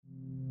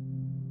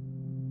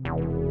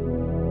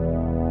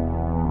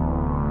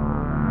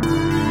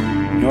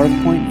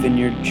North Point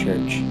Vineyard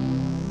Church.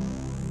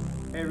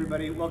 Hey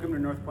everybody, welcome to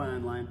North Point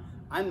Online.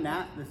 I'm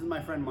Nat, this is my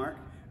friend Mark,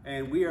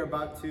 and we are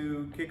about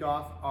to kick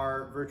off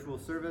our virtual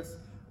service.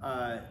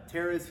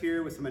 Tara's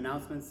here with some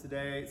announcements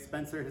today.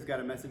 Spencer has got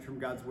a message from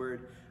God's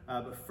Word.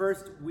 But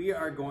first, we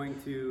are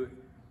going to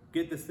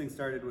get this thing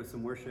started with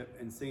some worship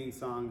and singing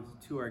songs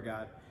to our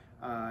God.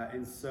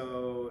 And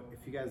so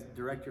if you guys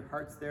direct your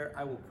hearts there,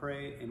 I will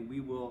pray and we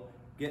will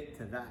get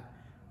to that.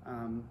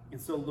 And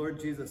so, Lord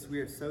Jesus, we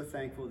are so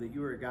thankful that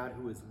you are a God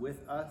who is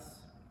with us,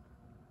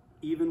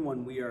 even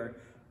when we are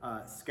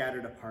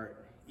scattered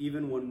apart,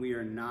 even when we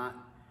are not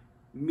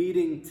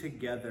meeting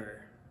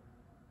together.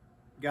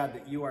 God,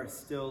 that you are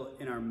still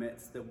in our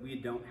midst, that we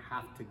don't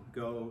have to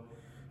go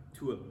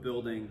to a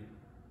building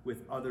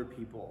with other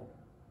people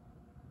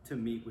to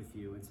meet with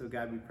you. And so,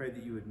 God, we pray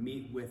that you would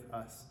meet with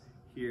us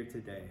here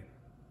today.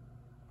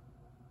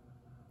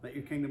 Let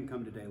your kingdom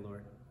come today,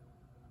 Lord.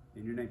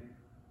 In your name,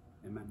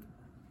 amen.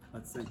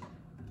 Let's sing.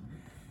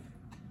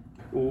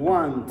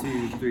 1,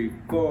 2, 3,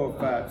 4,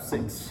 5,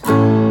 6.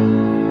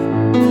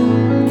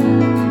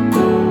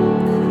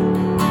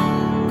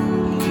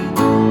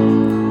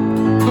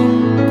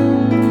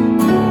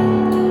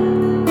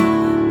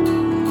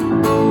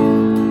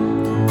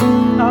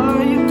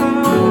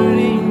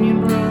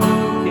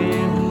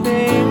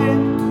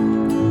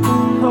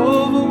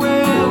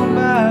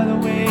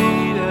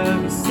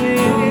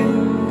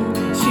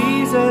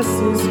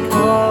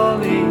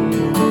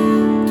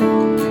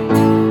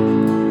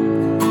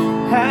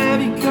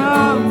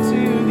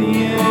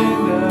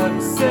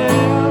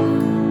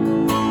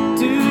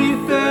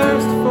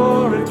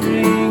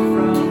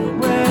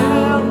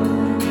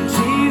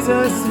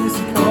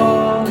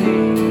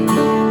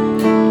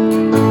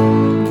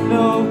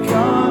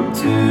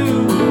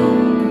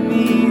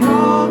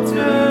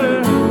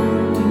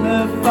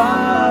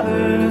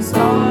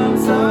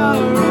 Arms are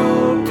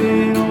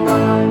open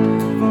wide,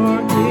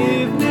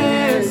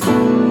 forgiveness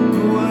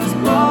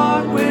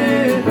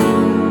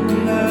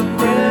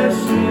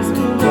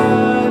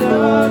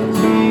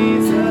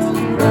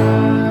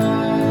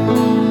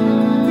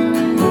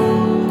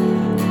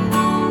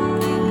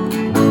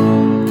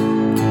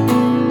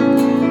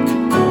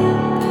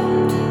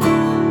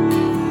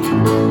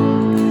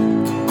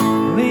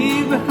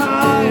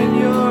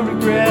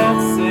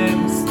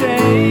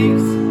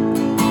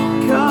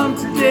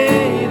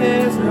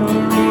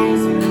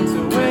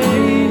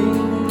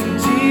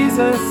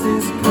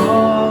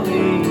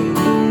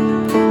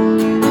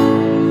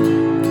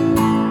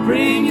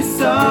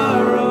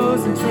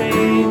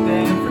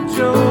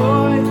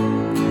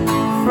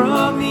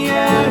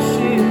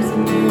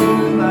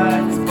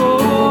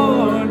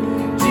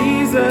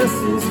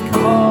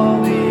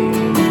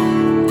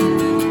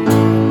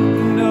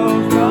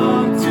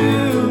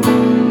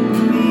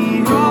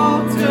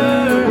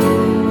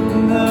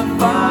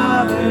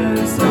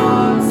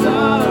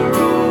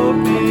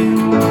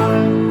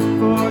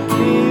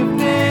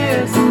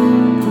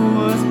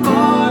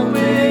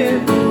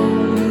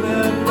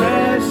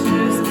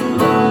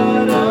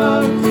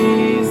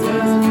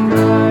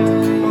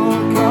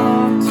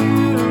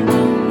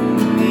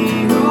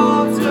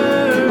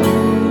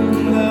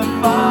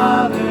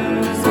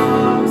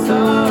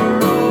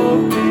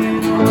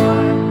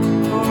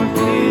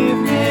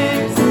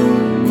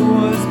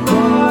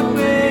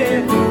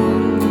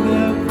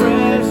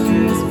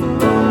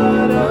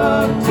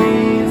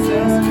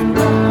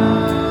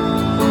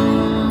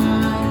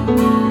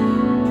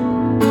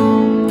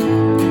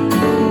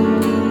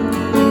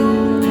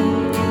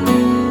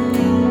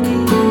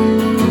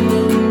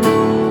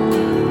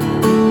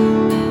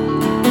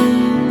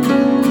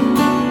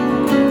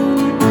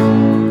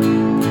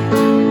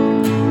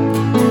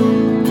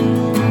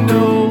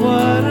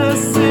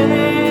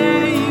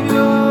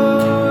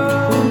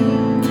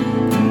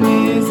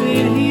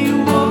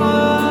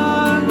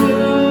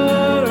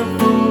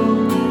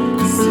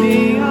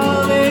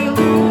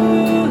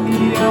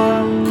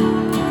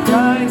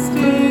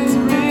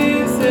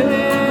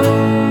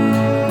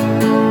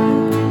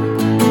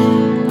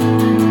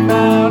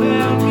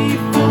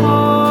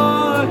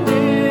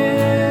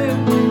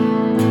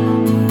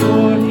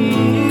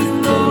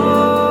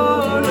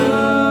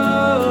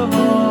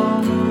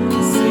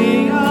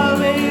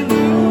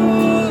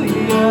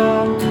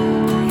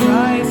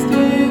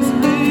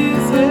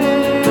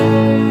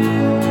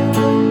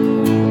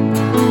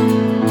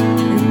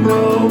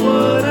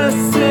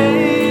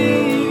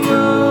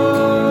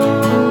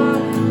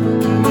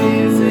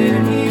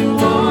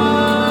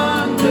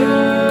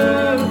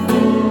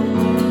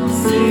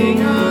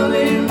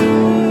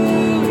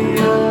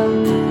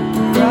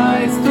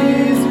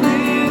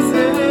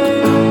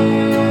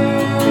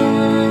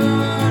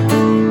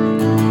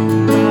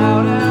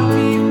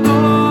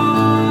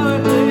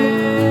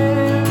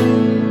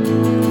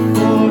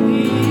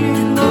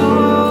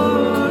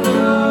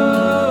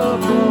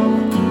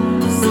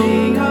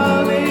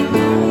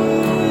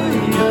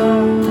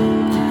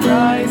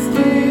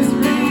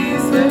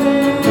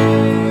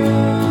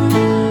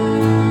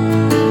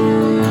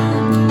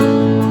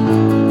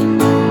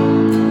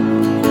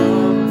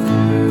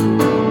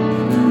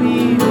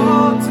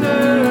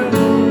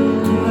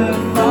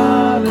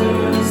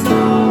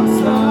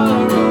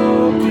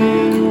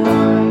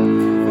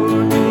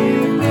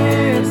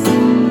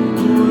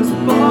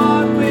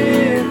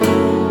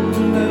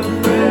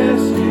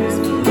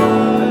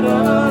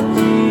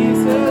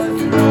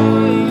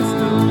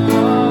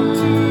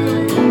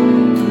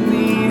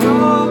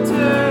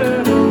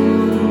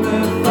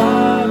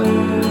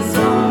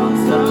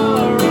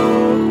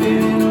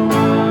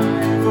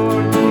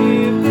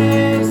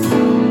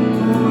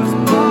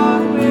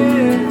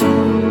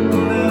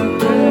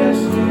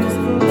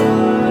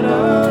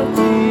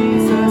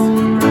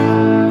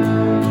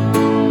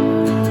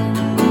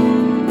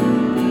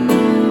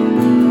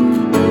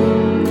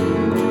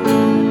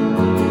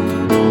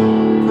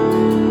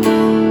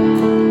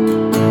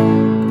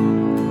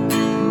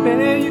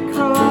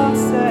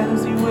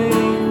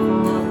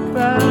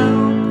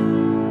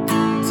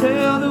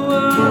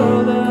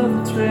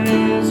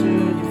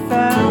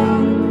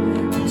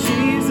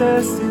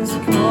Christ is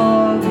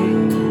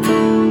calling.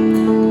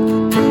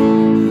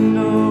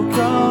 No,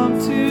 come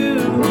to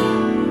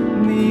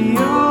the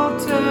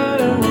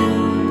altar.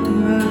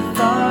 The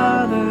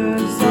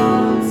Father's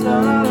arms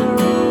are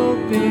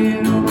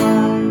open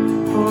wide.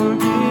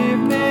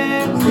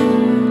 Forgiveness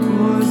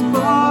was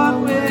bought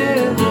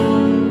with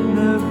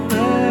the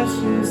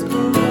precious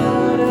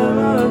blood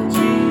of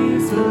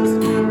Jesus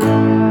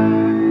Christ.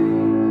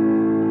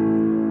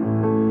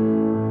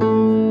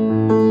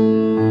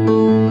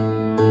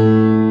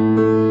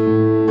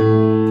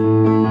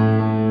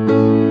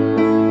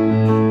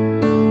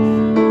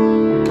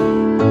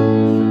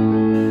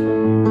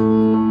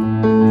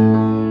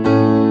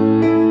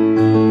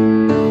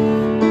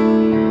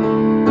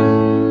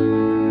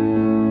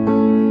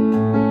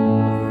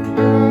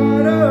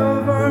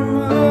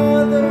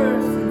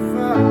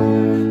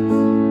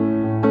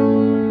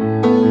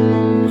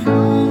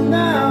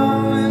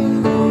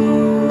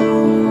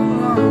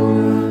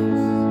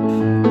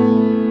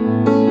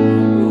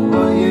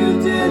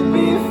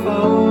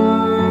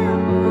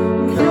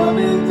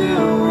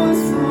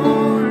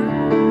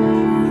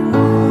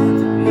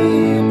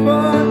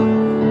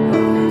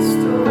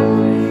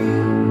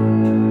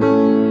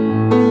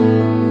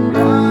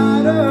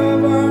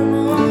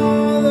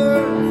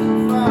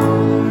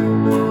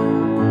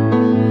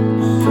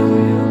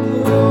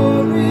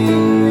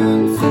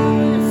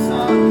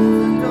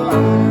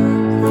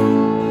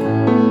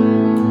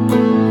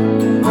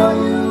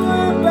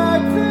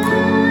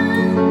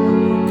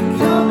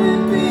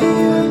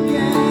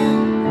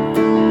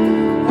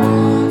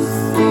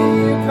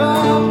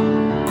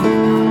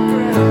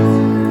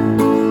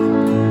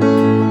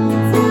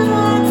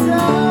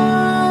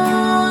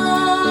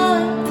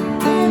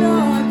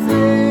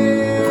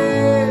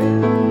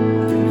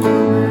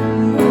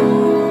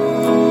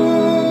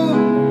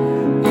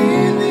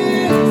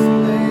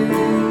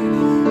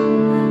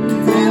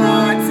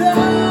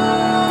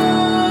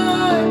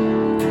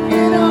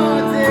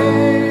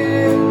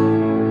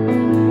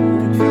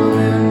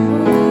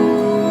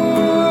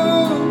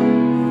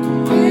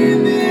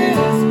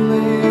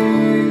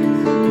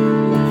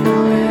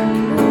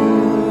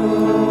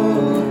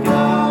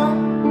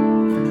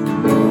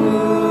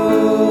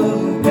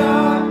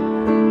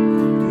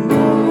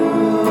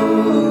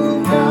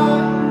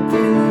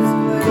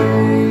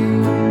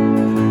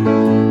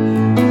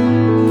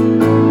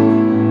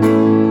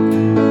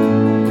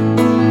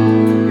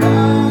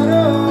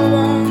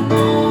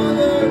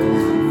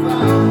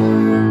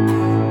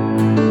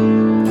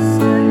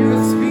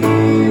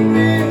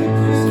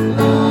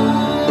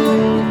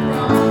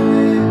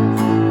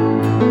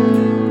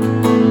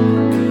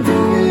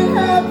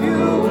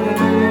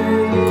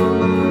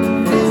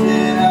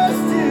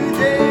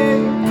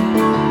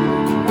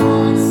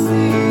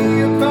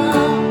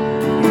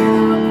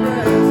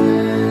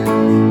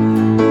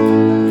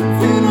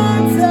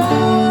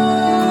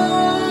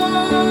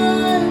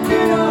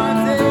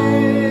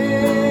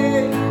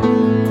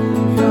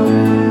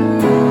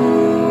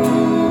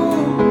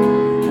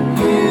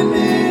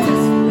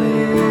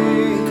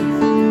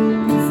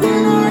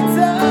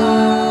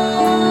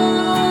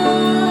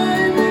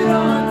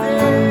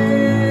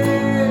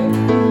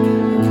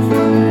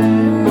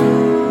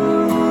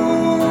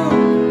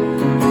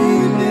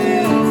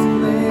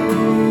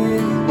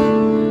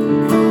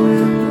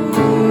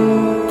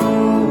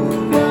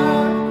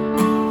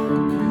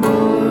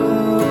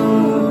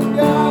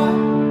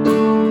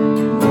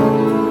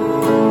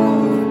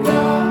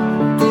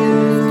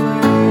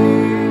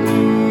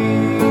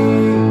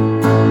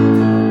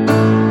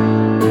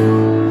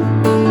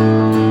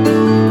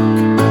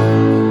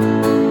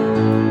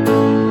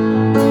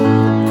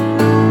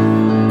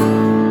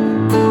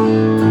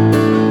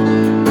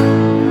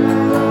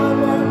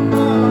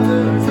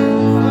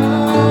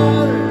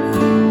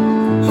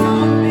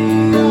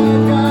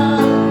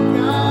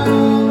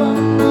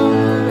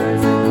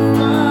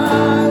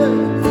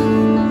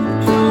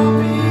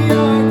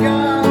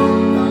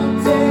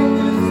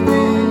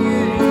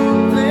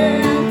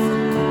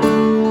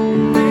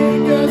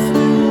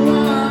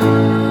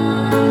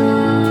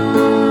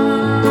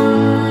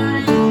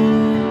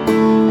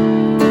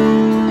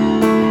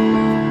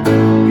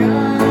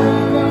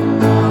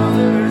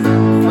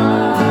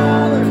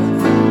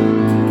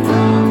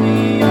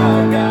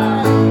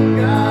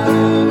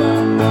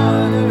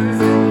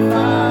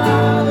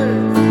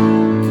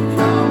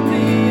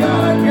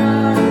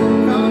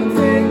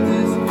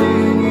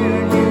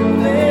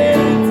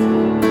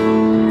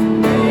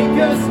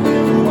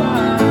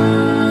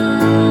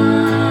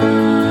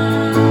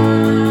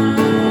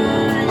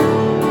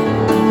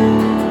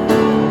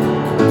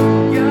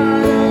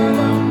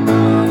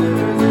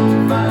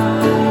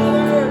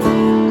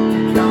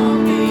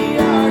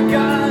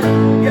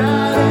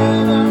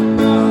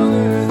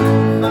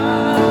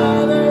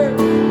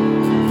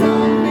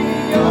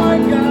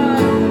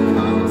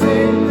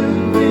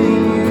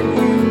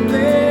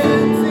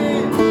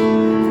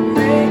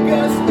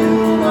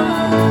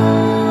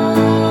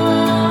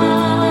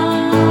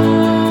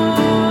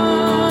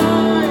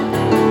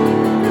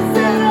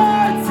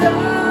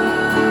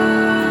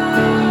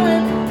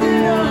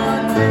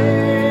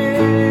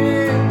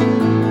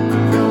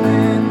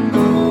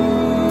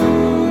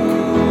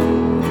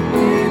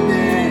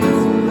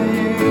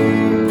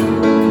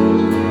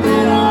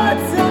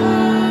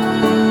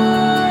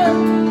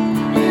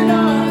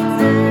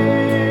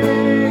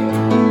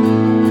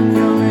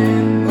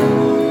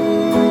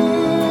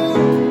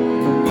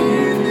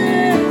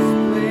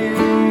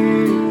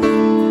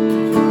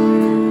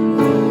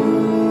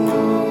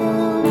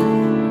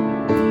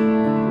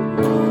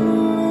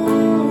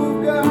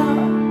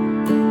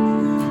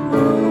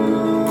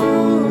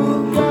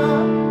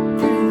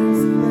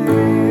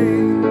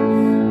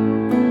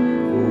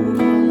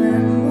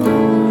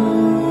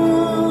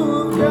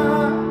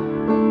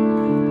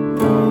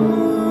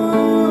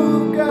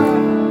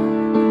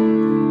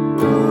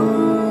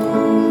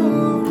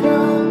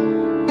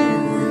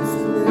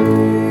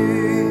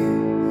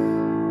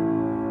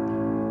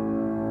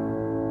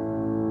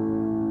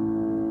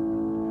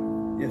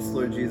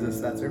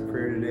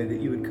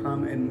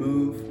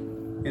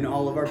 in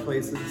all of our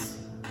places.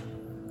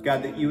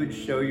 God, that you would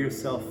show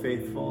yourself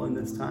faithful in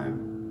this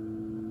time.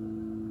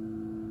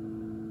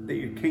 That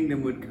your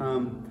kingdom would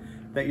come,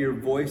 that your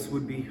voice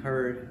would be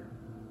heard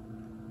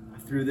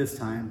through this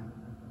time.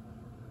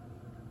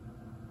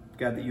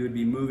 God, that you would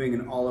be moving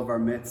in all of our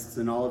midst,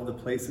 in all of the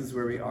places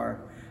where we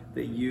are,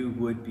 that you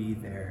would be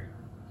there.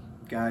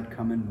 God,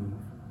 come and move.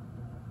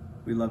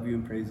 We love you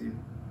and praise you.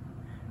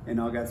 And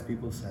all God's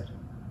people said,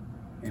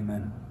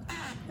 amen.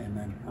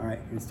 Amen. All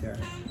right, here's Tara.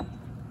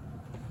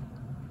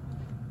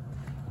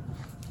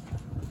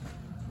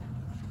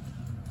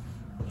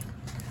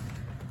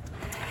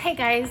 Hey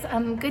guys,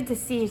 good to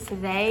see you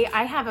today.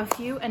 I have a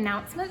few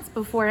announcements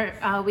before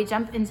we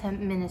jump into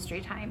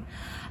ministry time.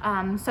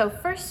 So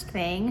first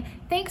thing,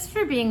 thanks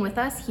for being with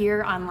us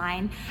here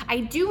online.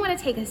 I do want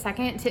to take a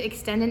second to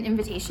extend an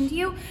invitation to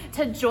you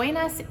to join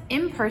us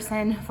in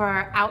person for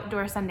our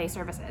outdoor Sunday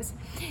services.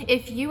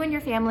 If you and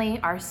your family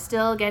are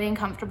still getting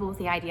comfortable with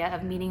the idea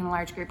of meeting in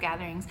large group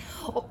gatherings,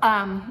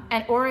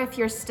 or if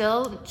you're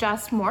still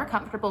just more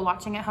comfortable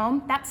watching at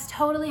home, that's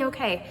totally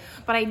okay.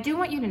 But I do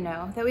want you to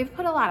know that we've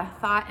put a lot of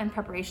thought and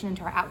preparation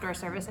into our outdoor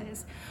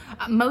services.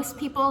 Most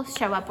people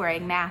show up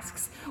wearing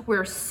masks.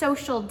 We're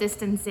social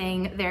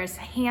distancing. There's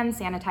hand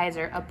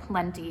sanitizer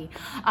aplenty.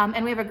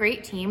 And we have a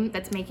great team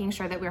that's making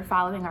sure that we're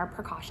following our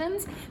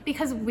precautions,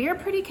 because we're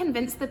pretty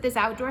convinced that this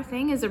outdoor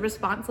thing is a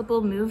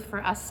responsible move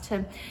for us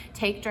to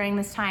take during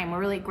this time. We're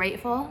really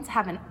grateful to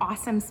have an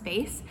awesome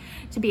space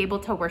to be able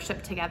to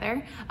worship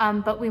together,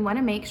 but we want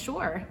to make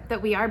sure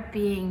that we are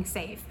being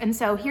safe. And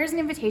so here's an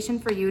invitation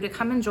for you to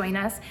come and join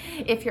us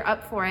if you're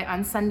up for it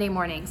on Sunday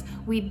mornings.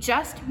 We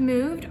just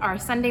moved our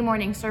Sunday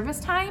morning service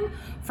time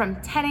from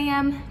 10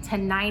 a.m. to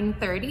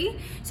 9:30.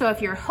 So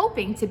if you're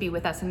hoping to be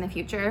with us in the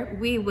future,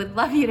 we would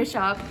love you to show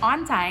up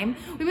on time.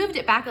 We moved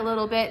it back a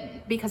little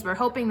bit because we're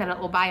hoping that it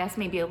will buy us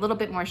maybe a little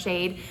bit more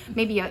shade,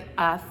 maybe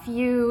a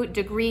few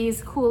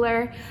degrees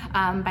cooler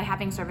by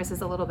having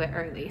services a little bit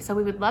early. So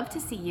we would love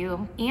to see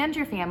you and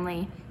your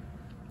family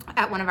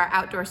at one of our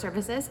outdoor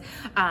services,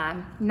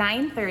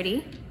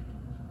 9:30.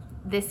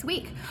 This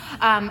week.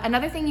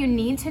 Another thing you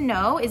need to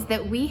know is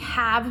that we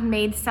have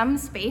made some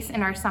space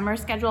in our summer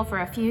schedule for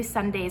a few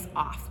Sundays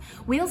off.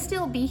 We'll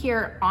still be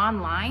here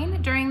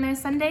online during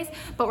those Sundays,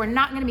 but we're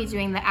not going to be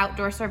doing the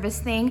outdoor service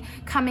thing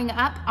coming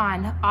up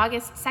on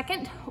August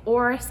 2nd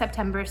or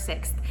September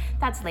 6th.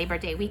 That's Labor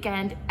Day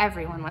weekend.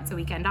 Everyone wants a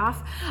weekend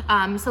off.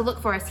 So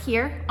look for us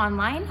here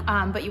online,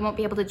 but you won't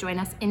be able to join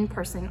us in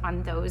person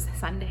on those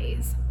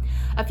Sundays.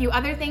 A few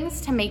other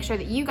things to make sure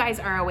that you guys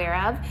are aware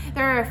of.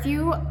 There are a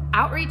few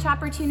outreach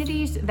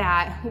opportunities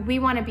that we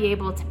want to be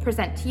able to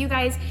present to you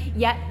guys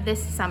yet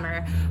this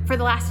summer. For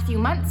the last few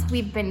months,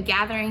 we've been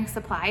gathering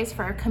supplies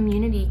for our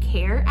community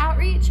care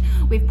outreach.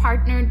 We've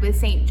partnered with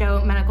St.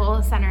 Joe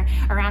Medical Center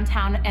around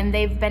town, and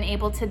they've been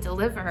able to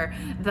deliver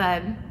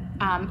the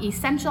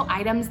essential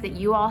items that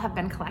you all have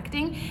been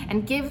collecting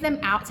and give them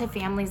out to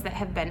families that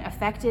have been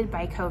affected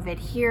by COVID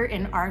here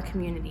in our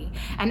community.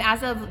 And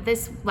as of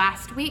this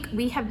last week,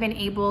 we have been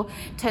able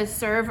to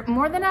serve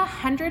more than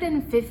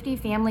 150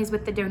 families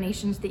with the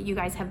donations that you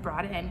guys have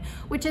brought in,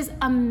 which is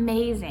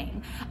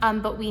amazing.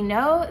 But we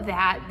know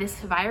that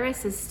this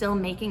virus is still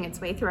making its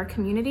way through our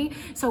community,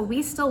 so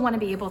we still want to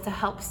be able to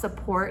help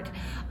support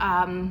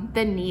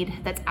the need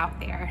that's out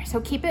there. So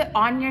keep it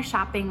on your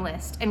shopping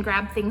list and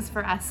grab things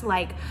for us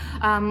like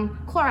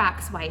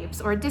Clorox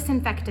wipes or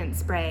disinfectant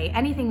spray,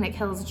 anything that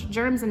kills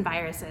germs and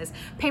viruses,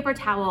 paper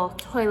towel,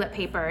 toilet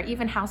paper,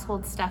 even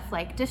household stuff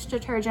like dish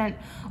detergent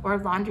or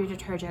laundry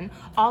detergent.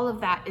 All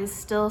of that is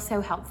still so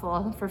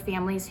helpful for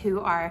families who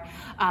are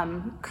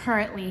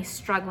currently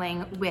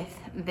struggling with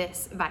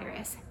this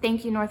virus.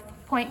 Thank you, North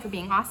Point, for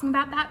being awesome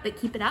about that, but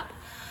keep it up.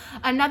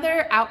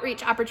 Another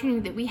outreach opportunity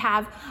that we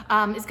have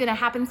is going to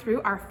happen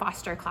through our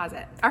foster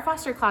closet. Our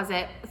foster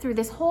closet, through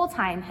this whole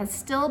time, has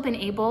still been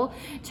able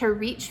to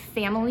reach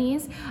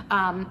families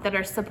that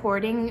are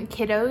supporting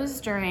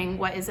kiddos during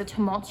what is a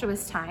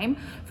tumultuous time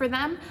for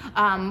them.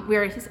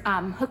 We're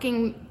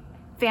hooking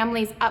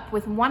families up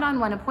with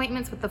one-on-one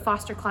appointments with the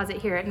foster closet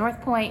here at North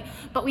Point,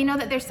 but we know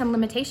that there's some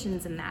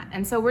limitations in that.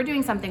 And so we're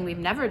doing something we've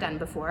never done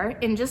before.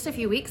 In just a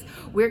few weeks,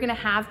 we're gonna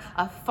have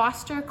a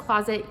foster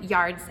closet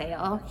yard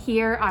sale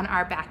here on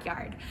our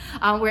backyard.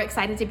 We're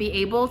excited to be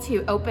able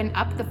to open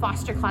up the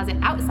foster closet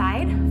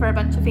outside for a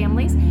bunch of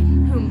families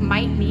who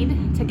might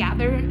need to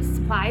gather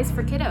supplies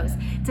for kiddos.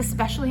 It's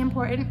especially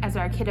important as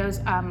our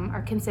kiddos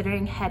are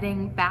considering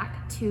heading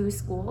back to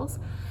schools.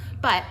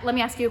 But let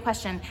me ask you a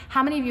question.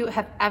 How many of you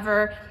have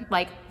ever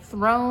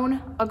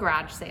thrown a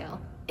garage sale?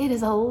 It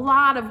is a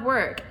lot of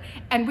work.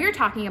 And we're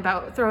talking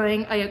about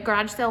throwing a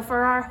garage sale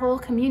for our whole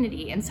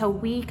community. And so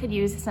we could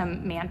use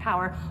some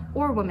manpower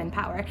or woman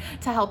power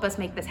to help us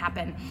make this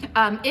happen.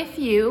 If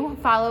you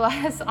follow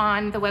us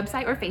on the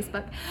website or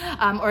Facebook,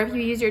 or if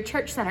you use your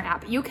Church Center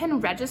app, you can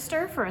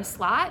register for a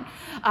slot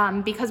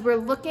because we're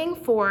looking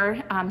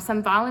for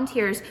some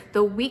volunteers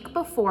the week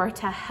before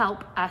to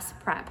help us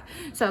prep.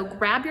 So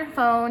grab your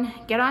phone,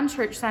 get on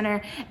Church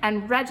Center,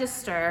 and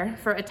register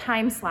for a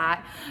time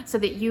slot so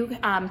that you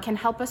can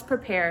help help us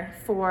prepare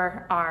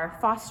for our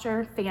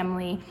foster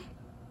family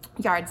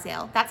yard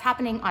sale. That's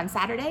happening on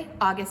Saturday,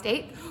 August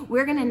 8th.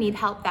 We're gonna need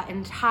help that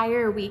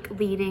entire week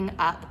leading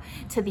up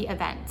to the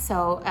event.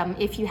 So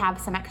if you have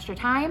some extra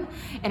time,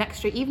 an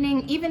extra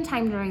evening, even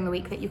time during the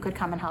week that you could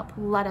come and help,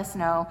 let us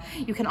know.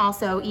 You can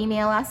also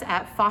email us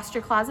at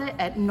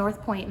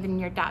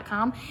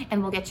fostercloset@northpointvineyard.com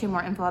and we'll get you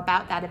more info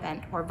about that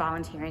event or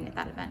volunteering at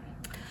that event.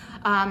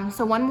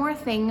 So one more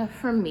thing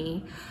from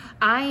me.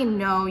 I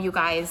know, you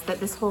guys,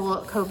 that this whole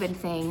COVID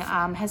thing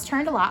has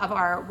turned a lot of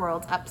our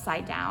world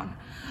upside down.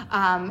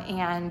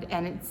 And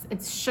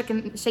it's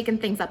shaken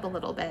things up a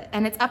little bit,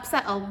 and it's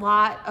upset a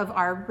lot of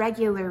our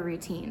regular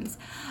routines.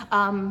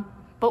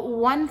 But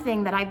one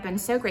thing that I've been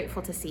so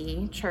grateful to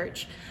see,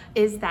 church,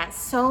 is that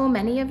so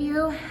many of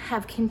you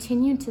have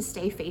continued to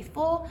stay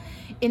faithful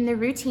in the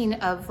routine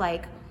of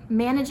like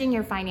managing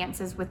your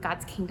finances with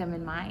God's kingdom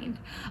in mind.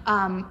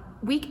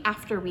 Week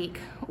after week,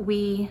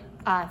 we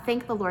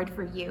thank the Lord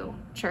for you,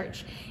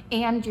 church,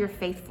 and your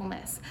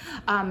faithfulness.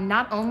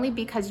 Not only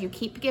because you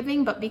keep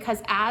giving, but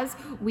because as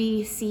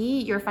we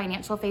see your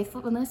financial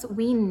faithfulness,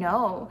 we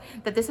know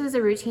that this is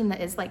a routine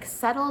that is like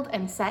settled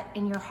and set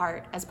in your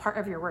heart as part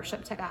of your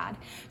worship to God.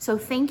 So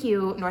thank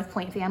you, North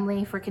Point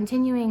family, for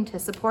continuing to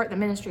support the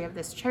ministry of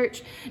this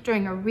church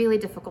during a really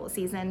difficult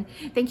season.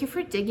 Thank you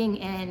for digging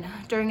in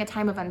during a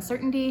time of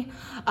uncertainty.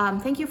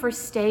 Thank you for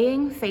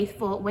staying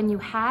faithful when you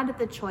had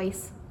the choice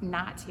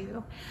not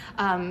to.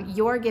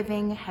 Your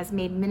giving has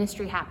made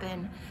ministry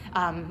happen.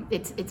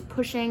 It's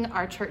pushing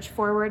our church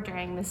forward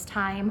during this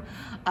time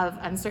of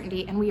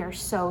uncertainty, and we are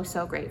so,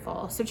 so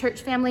grateful. So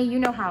church family, you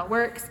know how it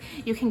works.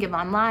 You can give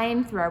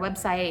online through our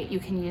website. You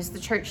can use the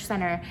Church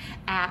Center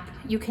app.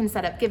 You can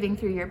set up giving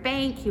through your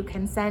bank. You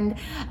can send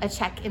a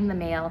check in the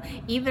mail.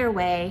 Either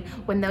way,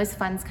 when those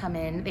funds come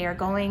in, they are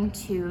going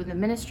to the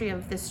ministry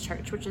of this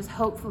church, which is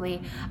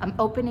hopefully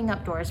opening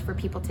up doors for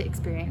people to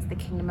experience the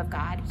kingdom of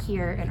God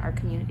here in our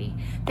community.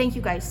 Thank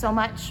you guys so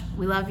much.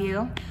 We love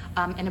you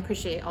and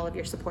appreciate all of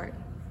your support.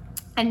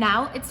 And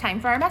now it's time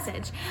for our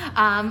message.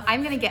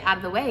 I'm going to get out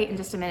of the way in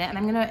just a minute, and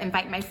I'm going to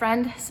invite my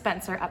friend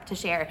Spencer up to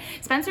share.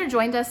 Spencer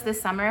joined us this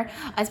summer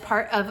as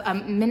part of a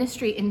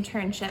ministry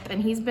internship,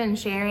 and he's been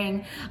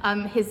sharing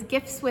his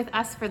gifts with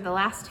us for the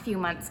last few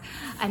months.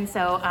 And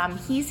so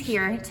he's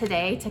here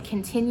today to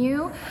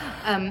continue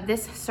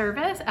this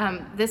service,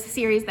 this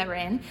series that we're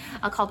in,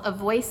 called A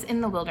Voice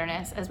in the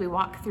Wilderness, as we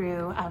walk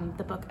through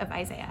the book of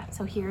Isaiah.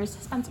 So here's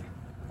Spencer.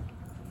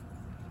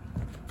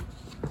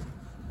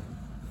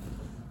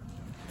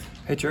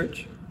 Hey,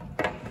 church.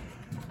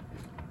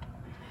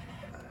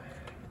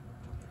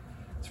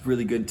 It's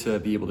really good to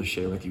be able to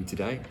share with you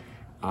today.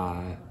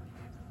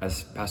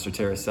 As Pastor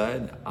Tara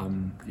said,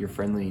 I'm your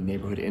friendly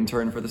neighborhood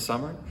intern for the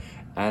summer,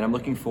 and I'm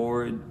looking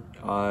forward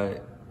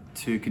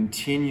to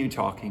continue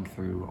talking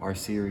through our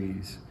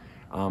series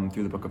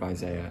through the book of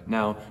Isaiah.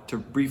 Now, to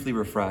briefly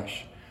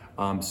refresh,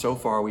 so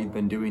far we've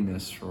been doing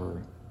this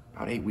for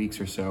about 8 weeks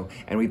or so,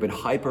 and we've been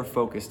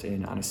hyper-focused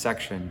in on a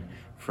section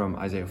from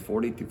Isaiah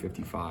 40 through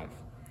 55.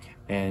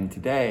 And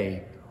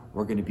today,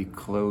 we're going to be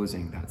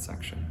closing that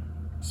section.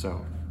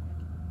 So,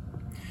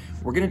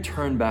 we're going to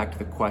turn back to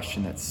the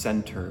question that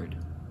centered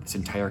this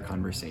entire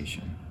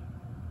conversation,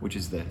 which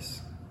is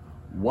this: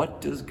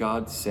 what does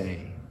God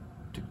say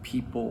to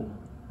people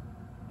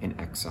in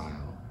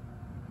exile?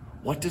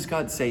 What does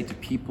God say to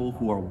people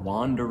who are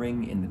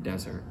wandering in the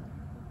desert?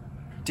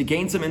 To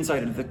gain some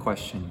insight into the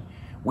question,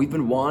 we've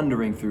been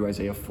wandering through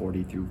Isaiah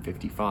 40 through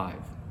 55.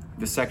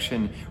 The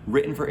section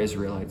written for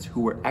Israelites who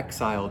were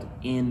exiled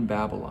in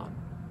Babylon.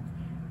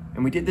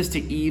 And we did this to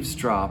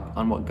eavesdrop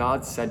on what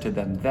God said to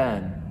them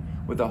then,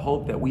 with the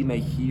hope that we may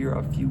hear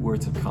a few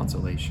words of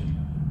consolation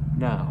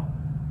now.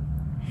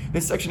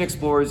 This section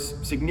explores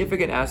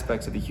significant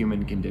aspects of the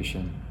human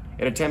condition.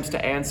 It attempts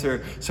to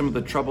answer some of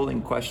the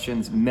troubling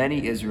questions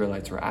many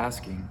Israelites were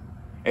asking.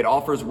 It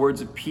offers words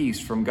of peace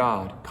from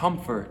God.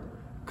 Comfort,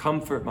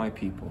 comfort my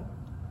people.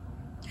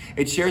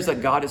 It shares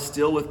that God is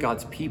still with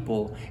God's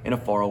people in a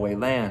faraway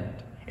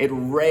land. It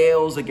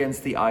rails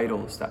against the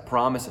idols that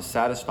promise to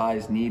satisfy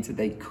his needs that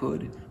they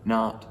could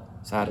not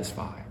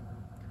satisfy.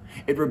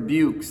 It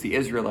rebukes the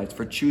Israelites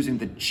for choosing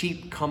the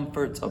cheap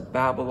comforts of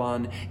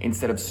Babylon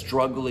instead of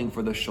struggling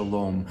for the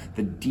shalom,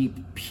 the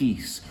deep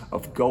peace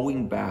of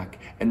going back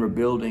and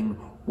rebuilding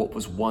what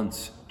was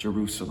once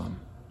Jerusalem.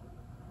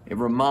 It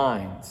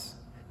reminds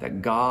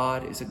that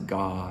God is a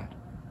God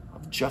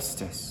of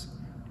justice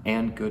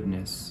and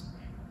goodness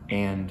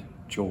and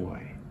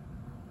joy.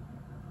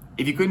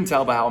 If you couldn't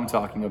tell by how I'm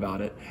talking about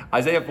it,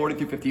 Isaiah 40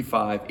 through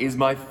 55 is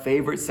my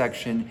favorite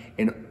section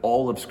in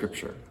all of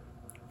Scripture.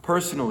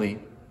 Personally,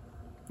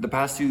 the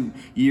past 2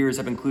 years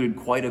have included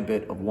quite a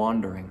bit of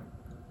wandering.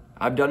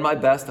 I've done my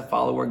best to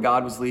follow where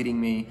God was leading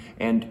me,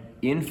 and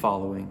in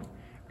following,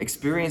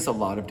 experienced a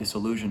lot of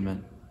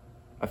disillusionment.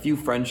 A few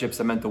friendships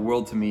that meant the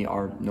world to me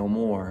are no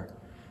more.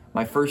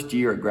 My first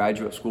year at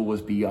graduate school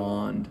was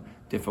beyond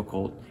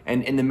difficult.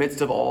 And in the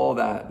midst of all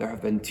that, there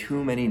have been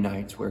too many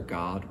nights where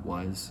God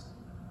was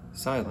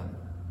silent.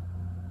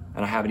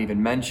 And I haven't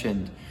even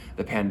mentioned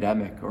the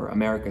pandemic, or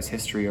America's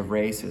history of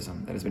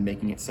racism that has been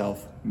making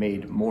itself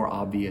made more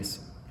obvious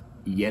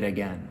yet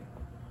again.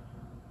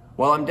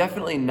 While I'm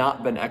definitely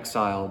not been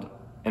exiled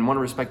and want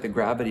to respect the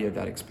gravity of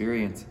that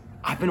experience,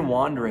 I've been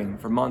wandering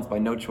for months by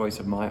no choice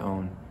of my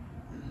own.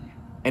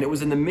 And it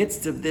was in the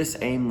midst of this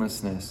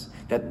aimlessness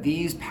that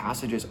these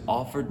passages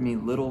offered me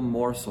little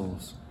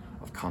morsels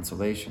of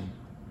consolation.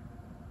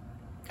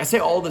 I say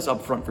all this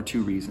up front for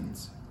two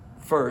reasons.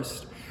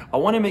 First, I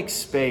want to make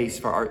space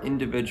for our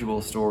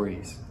individual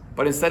stories,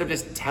 but instead of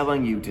just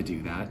telling you to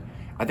do that,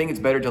 I think it's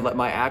better to let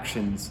my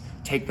actions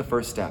take the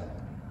first step,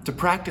 to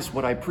practice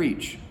what I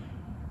preach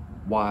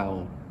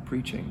while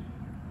preaching.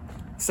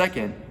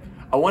 Second,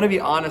 I want to be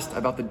honest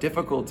about the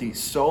difficulty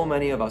so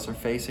many of us are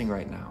facing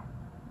right now.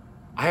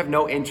 I have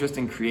no interest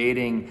in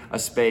creating a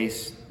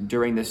space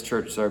during this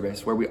church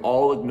service where we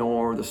all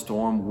ignore the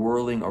storm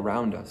whirling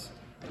around us.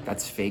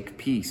 That's fake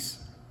peace.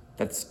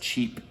 That's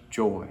cheap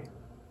joy.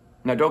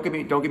 Now, don't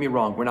get me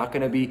wrong. We're not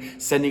going to be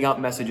sending out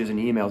messages and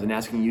emails and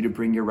asking you to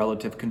bring your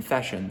relative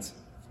confessions.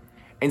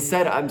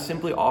 Instead, I'm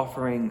simply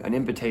offering an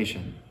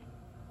invitation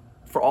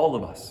for all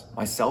of us,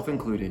 myself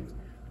included,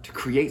 to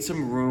create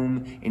some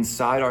room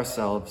inside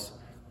ourselves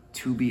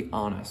to be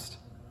honest.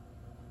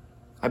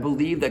 I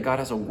believe that God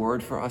has a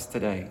word for us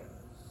today,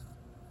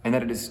 and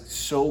that it is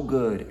so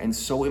good and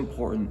so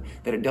important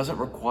that it doesn't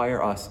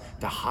require us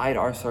to hide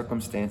our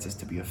circumstances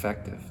to be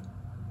effective.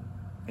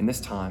 And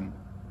this time,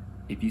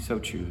 if you so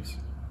choose,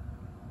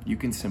 you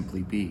can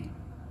simply be.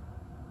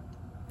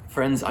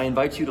 Friends, I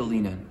invite you to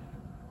lean in.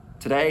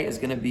 Today is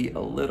going to be a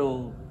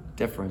little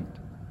different.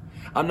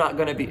 I'm not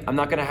going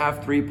to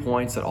have 3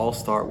 points that all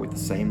start with the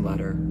same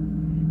letter.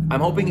 I'm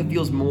hoping it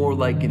feels more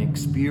like an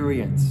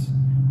experience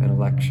than a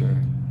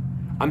lecture.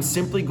 I'm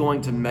simply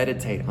going to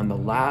meditate on the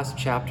last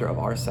chapter of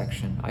our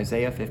section,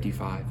 Isaiah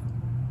 55.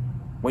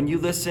 When you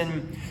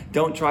listen,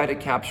 don't try to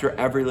capture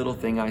every little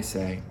thing I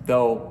say,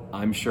 though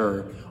I'm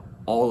sure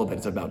all of it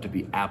is about to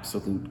be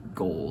absolute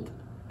gold.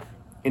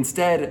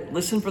 Instead,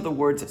 listen for the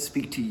words that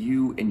speak to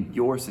you in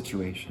your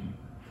situation.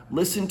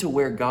 Listen to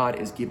where God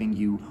is giving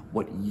you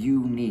what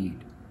you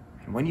need.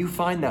 And when you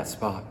find that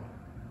spot,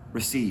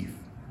 receive,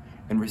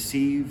 and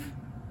receive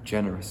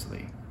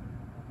generously.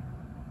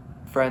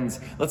 Friends,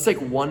 let's take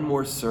one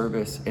more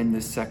service in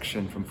this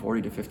section from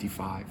 40 to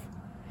 55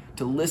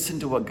 to listen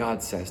to what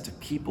God says to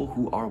people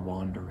who are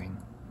wandering.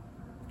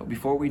 But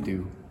before we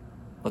do,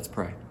 let's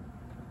pray.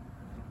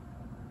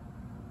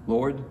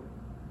 Lord,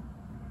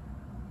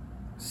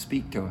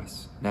 speak to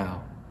us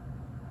now.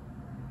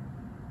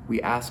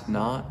 We ask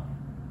not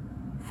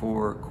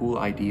for cool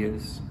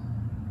ideas.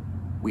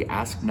 We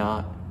ask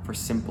not for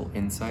simple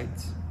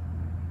insights.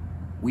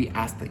 We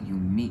ask that you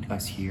meet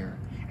us here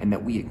and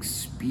that we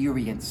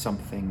experience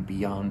something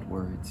beyond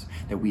words,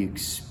 that we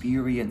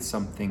experience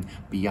something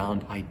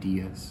beyond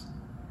ideas.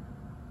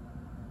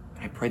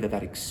 And I pray that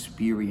that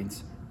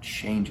experience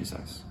changes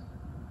us.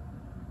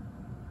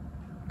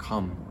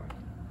 Come, Lord.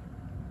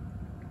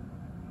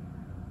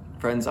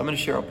 Friends, I'm going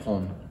to share a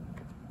poem.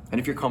 And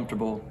if you're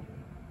comfortable,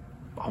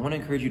 I want to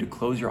encourage you to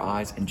close your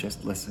eyes and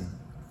just listen.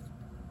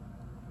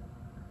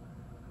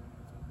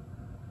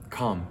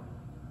 Come,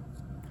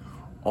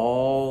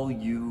 all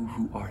you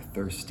who are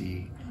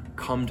thirsty,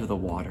 come to the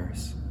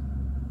waters.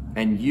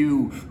 And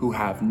you who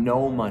have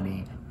no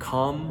money,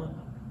 come,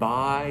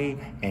 buy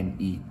and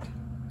eat.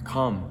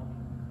 Come,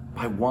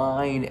 buy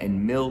wine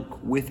and milk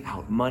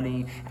without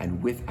money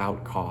and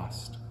without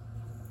cost.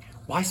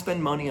 Why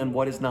spend money on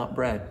what is not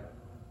bread,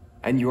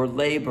 and your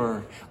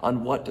labor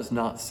on what does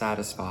not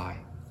satisfy?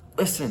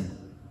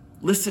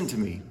 Listen to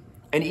me,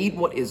 and eat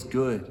what is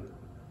good.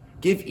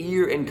 Give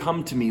ear and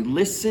come to me.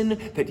 Listen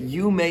that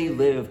you may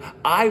live.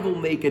 I will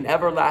make an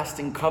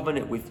everlasting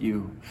covenant with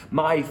you.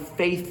 My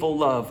faithful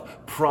love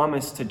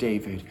promised to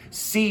David.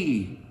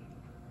 See,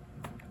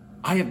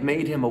 I have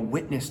made him a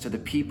witness to the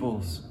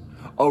peoples,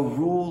 a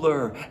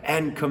ruler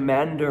and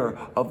commander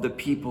of the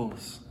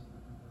peoples.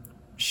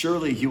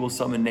 Surely he will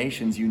summon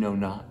nations you know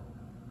not,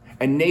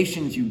 and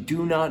nations you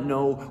do not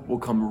know will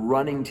come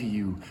running to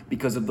you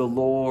because of the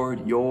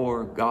Lord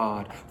your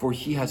God, for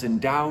he has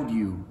endowed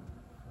you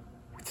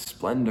with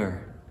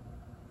splendor.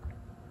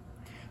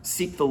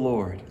 Seek the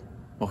Lord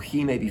while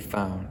he may be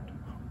found.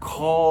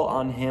 Call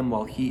on him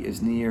while he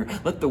is near.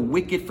 Let the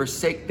wicked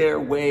forsake their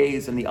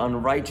ways and the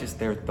unrighteous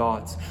their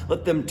thoughts.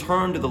 Let them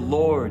turn to the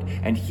Lord,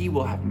 and he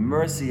will have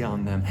mercy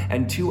on them,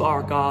 and to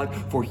our God,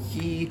 for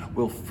he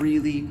will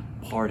freely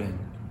pardon.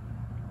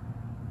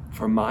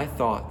 For my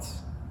thoughts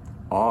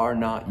are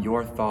not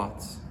your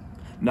thoughts,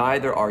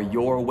 neither are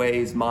your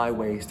ways my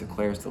ways,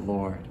 declares the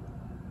Lord.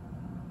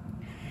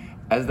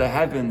 As the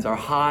heavens are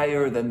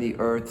higher than the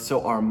earth,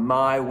 so are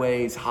my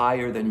ways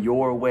higher than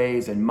your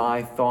ways, and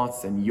my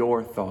thoughts than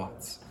your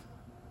thoughts.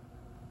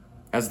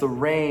 As the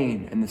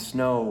rain and the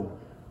snow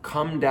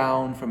come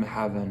down from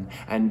heaven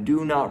and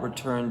do not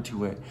return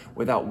to it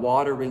without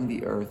watering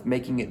the earth,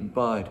 making it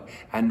bud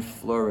and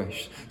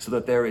flourish, so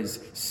that there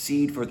is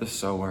seed for the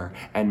sower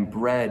and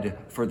bread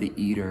for the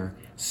eater,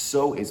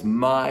 so is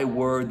my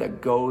word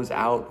that goes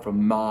out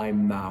from my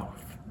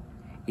mouth.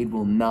 It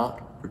will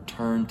not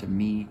return to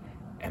me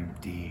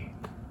empty,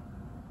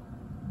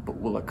 but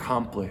will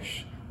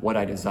accomplish what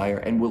I desire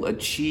and will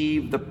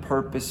achieve the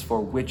purpose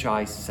for which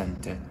I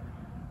sent it.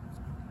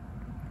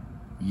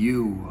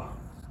 You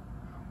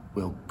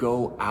will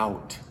go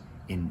out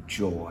in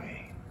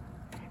joy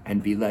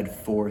and be led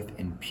forth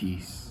in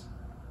peace.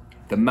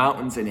 The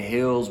mountains and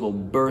hills will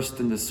burst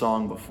into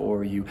song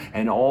before you,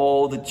 and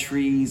all the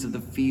trees of the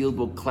field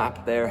will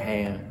clap their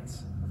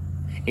hands.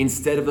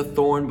 Instead of the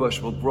thorn bush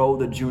will grow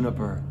the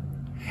juniper.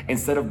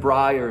 Instead of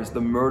briars,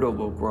 the myrtle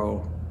will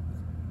grow.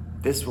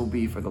 This will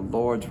be for the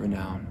Lord's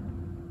renown,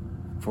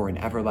 for an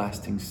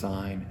everlasting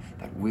sign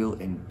that will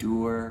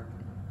endure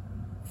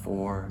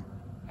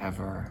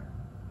forever.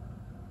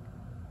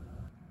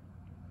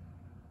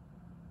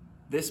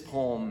 This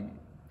poem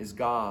is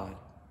God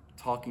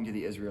talking to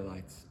the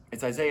Israelites.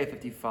 It's Isaiah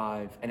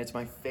 55, and it's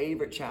my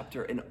favorite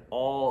chapter in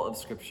all of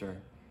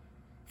Scripture.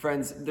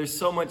 Friends, there's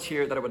so much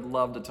here that I would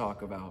love to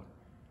talk about.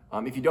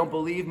 If you don't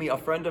believe me, a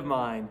friend of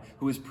mine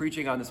who was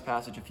preaching on this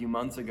passage a few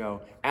months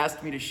ago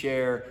asked me to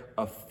share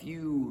a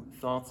few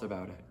thoughts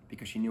about it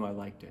because she knew I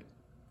liked it.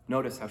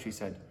 Notice how she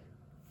said,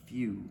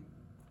 few.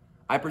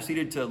 I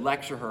proceeded to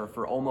lecture her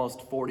for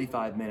almost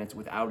 45 minutes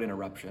without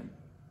interruption.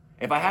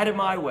 If I had it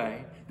my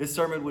way, this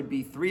sermon would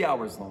be 3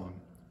 hours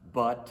long,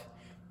 but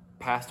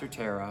Pastor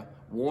Tara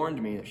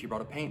warned me that she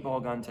brought a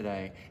paintball gun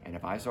today, and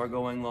if I start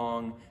going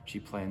long, she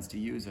plans to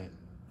use it.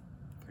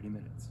 30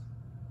 minutes.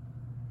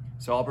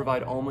 So I'll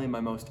provide only my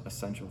most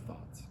essential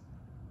thoughts.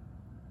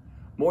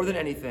 More than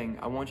anything,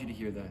 I want you to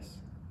hear this.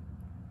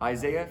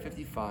 Isaiah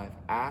 55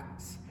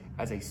 acts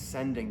as a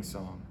sending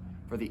song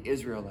for the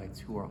Israelites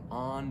who are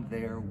on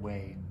their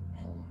way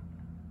home.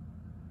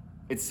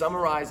 It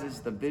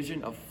summarizes the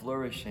vision of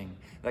flourishing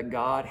that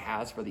God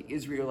has for the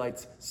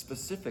Israelites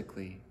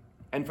specifically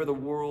and for the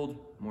world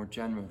more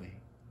generally.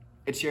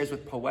 It shares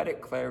with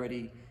poetic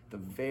clarity the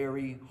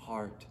very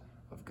heart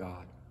of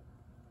God.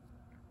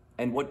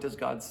 And what does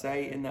God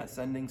say in that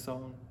sending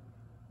song?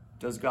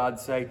 Does God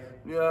say,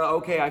 yeah,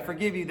 okay, I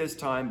forgive you this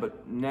time,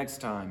 but next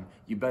time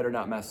you better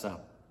not mess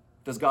up?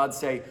 Does God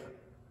say,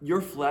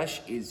 your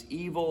flesh is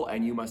evil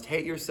and you must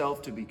hate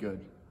yourself to be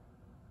good?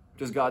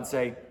 Does God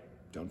say,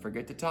 don't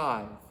forget to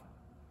tithe?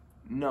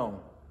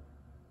 No.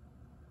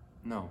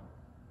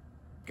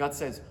 God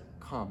says,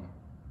 come,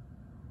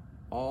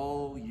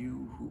 all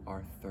you who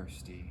are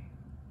thirsty,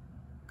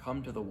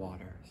 come to the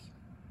waters,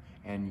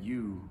 and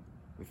you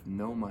with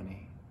no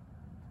money,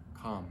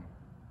 come,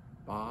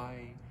 buy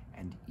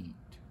and eat.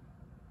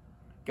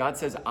 God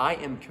says, I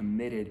am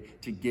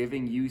committed to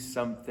giving you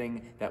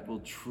something that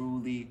will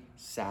truly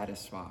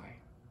satisfy.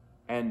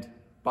 And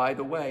by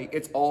the way,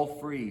 it's all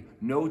free,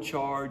 no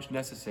charge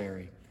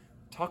necessary.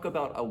 Talk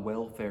about a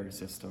welfare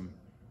system.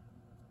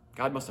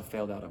 God must have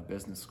failed out of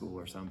business school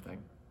or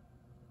something.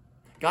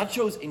 God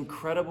shows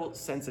incredible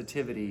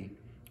sensitivity,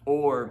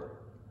 or,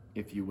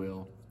 if you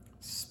will,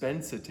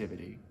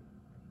 spensitivity.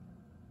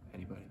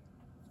 Anybody?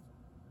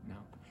 No?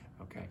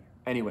 Okay.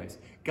 Anyways,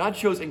 God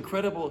shows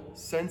incredible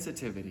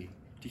sensitivity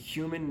to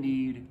human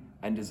need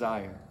and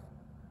desire.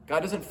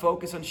 God doesn't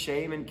focus on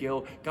shame and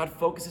guilt. God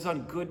focuses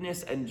on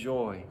goodness and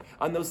joy,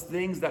 on those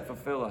things that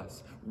fulfill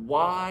us.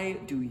 Why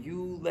do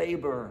you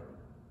labor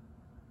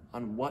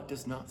on what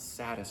does not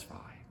satisfy?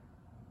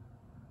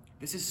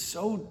 This is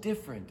so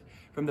different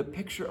from the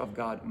picture of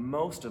God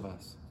most of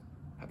us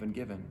have been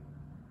given.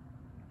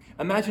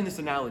 Imagine this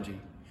analogy.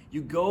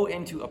 You go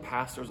into a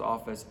pastor's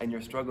office and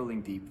you're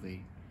struggling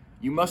deeply.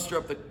 You muster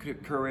up the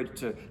courage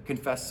to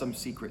confess some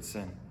secret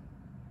sin.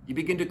 You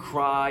begin to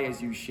cry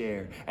as you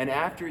share. And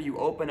after you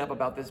open up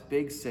about this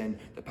big sin,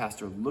 the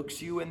pastor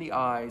looks you in the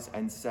eyes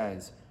and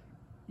says,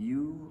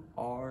 you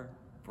are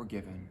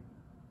forgiven.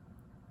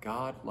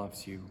 God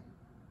loves you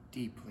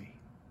deeply.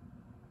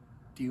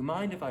 Do you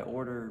mind if I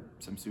order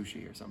some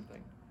sushi or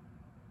something?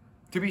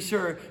 To be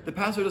sure, the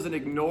pastor doesn't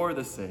ignore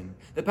the sin.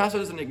 The pastor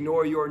doesn't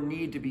ignore your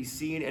need to be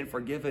seen and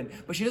forgiven,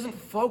 but she doesn't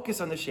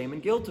focus on the shame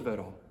and guilt of it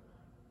all.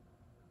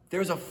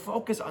 There's a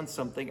focus on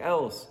something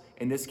else.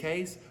 In this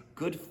case,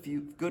 good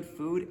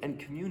food and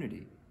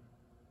community.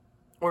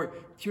 Or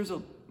here's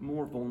a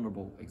more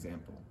vulnerable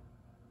example.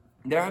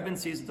 There have been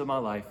seasons of my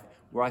life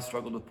where I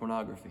struggled with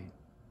pornography.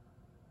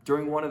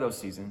 During one of those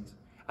seasons,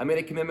 I made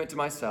a commitment to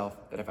myself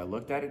that if I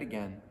looked at it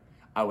again,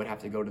 I would have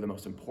to go to the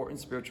most important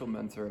spiritual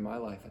mentor in my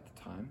life at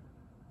the time,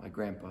 my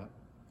grandpa,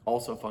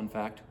 also fun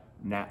fact,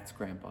 Nat's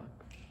grandpa,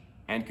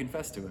 and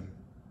confess to him.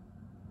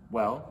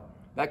 Well,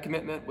 that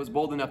commitment was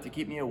bold enough to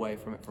keep me away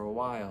from it for a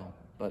while,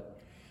 but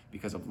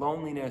because of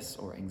loneliness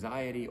or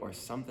anxiety or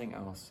something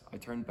else, I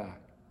turned back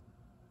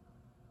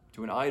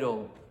to an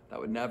idol that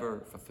would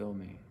never fulfill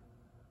me.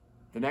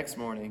 The next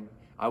morning,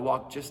 I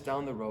walked just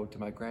down the road to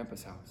my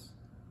grandpa's house.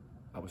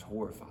 I was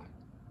horrified.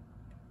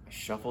 I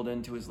shuffled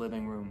into his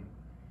living room.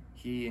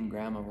 He and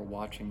Grandma were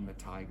watching the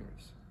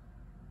Tigers.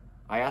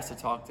 I asked to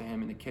talk to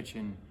him in the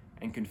kitchen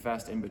and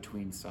confessed in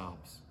between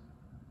sobs.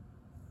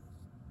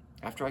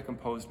 After I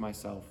composed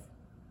myself,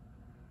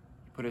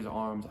 he put his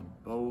arms on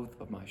both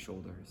of my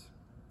shoulders,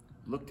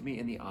 looked me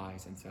in the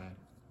eyes and said,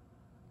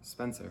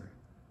 Spencer,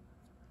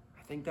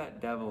 think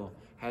that devil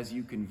has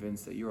you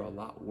convinced that you're a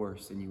lot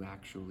worse than you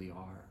actually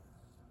are.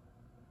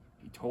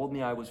 He told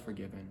me I was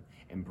forgiven,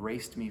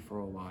 embraced me for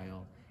a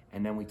while,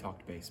 and then we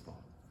talked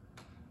baseball.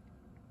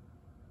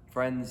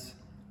 Friends,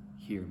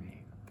 hear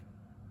me.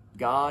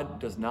 God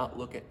does not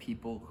look at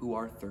people who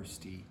are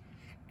thirsty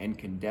and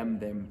condemn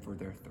them for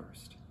their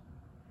thirst.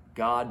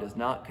 God does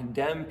not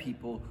condemn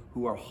people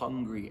who are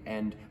hungry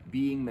and,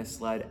 being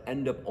misled,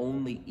 end up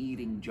only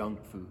eating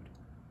junk food.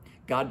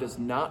 God does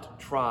not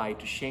try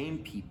to shame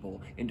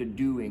people into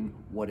doing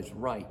what is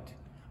right.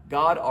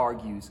 God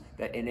argues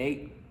that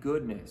innate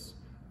goodness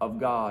of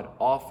God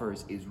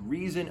offers is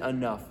reason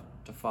enough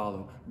to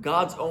follow.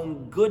 God's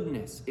own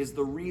goodness is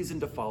the reason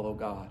to follow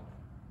God.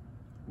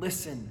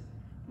 Listen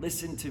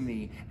to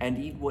me and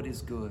eat what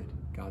is good,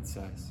 God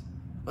says.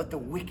 Let the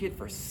wicked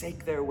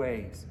forsake their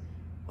ways.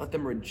 Let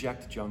them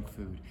reject junk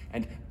food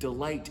and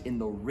delight in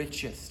the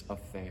richest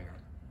of fare.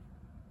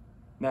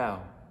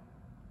 Now,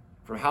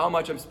 from how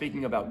much I'm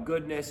speaking about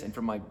goodness and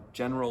from my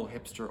general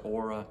hipster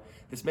aura,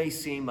 this may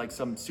seem like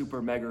some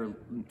super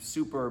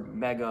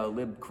mega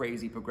lib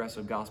crazy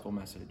progressive gospel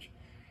message.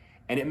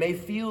 And it may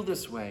feel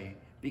this way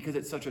because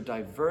it's such a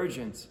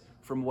divergence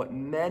from what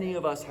many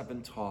of us have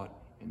been taught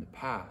in the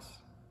past.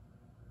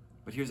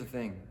 But here's the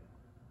thing.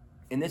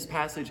 In this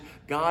passage,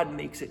 God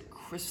makes it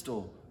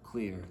crystal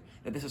clear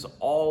that this has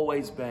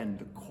always been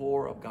the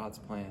core of God's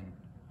plan.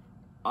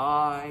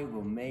 I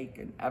will make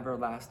an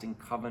everlasting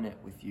covenant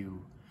with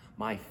you,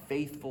 my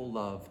faithful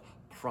love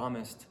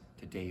promised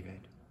to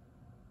David.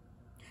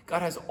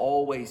 God has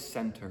always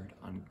centered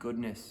on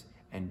goodness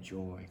and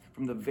joy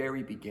from the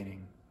very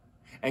beginning.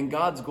 And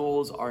God's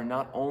goals are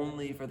not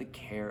only for the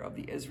care of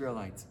the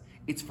Israelites,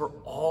 it's for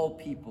all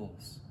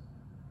peoples,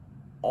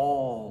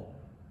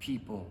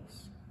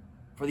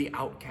 for the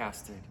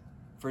outcasted,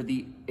 for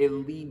the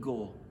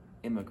illegal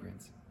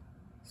immigrants.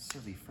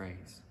 Silly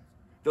phrase.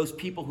 Those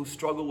people who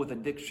struggle with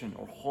addiction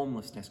or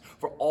homelessness,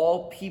 for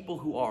all people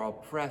who are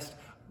oppressed.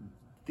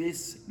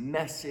 This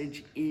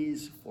message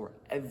is for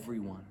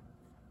everyone.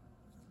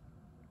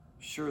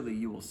 Surely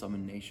you will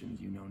summon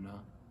nations you know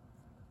not.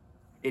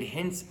 It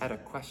hints at a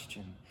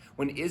question.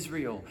 When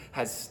Israel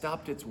has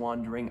stopped its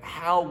wandering,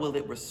 how will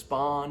it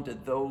respond to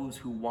those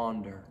who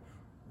wander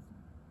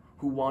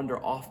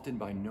often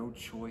by no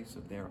choice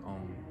of their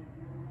own?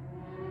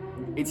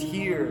 It's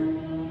here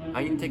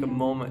I need to take a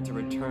moment to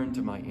return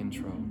to my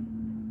intro.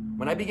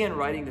 When I began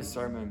writing this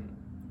sermon,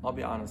 I'll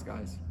be honest,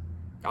 guys,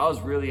 I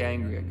was really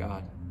angry at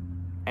God.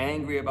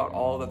 Angry about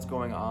all that's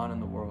going on in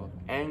the world.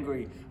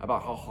 Angry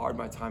about how hard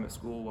my time at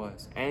school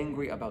was.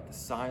 Angry about the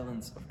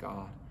silence of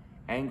God.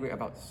 Angry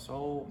about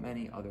so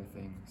many other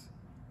things.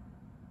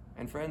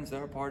 And friends,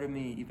 there are part of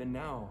me even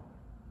now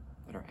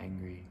that are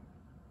angry.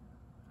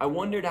 I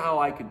wondered how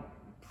I could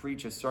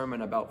preach a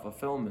sermon about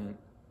fulfillment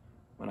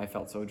when I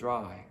felt so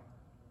dry,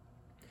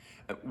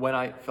 when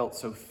I felt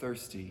so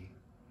thirsty.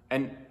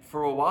 And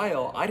for a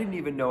while, I didn't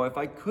even know if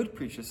I could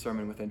preach a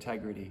sermon with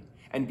integrity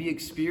and be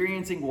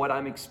experiencing what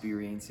I'm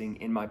experiencing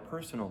in my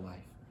personal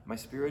life, my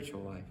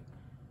spiritual life.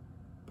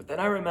 But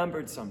then I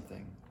remembered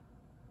something,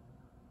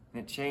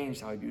 and it changed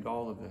how I viewed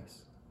all of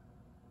this.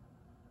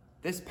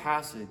 This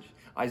passage,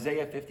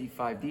 Isaiah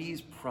 55,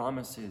 these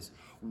promises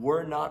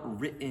were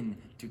not written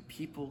to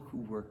people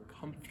who were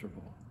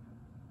comfortable,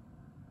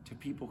 to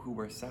people who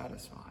were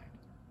satisfied.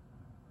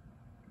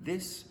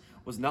 This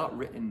was not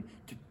written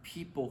to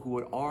people who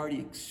had already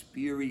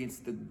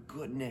experienced the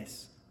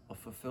goodness of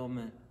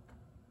fulfillment.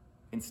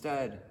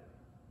 Instead,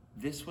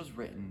 this was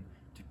written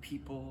to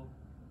people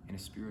in a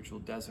spiritual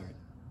desert,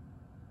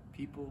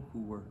 people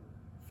who were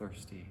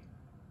thirsty.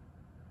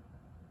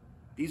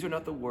 These are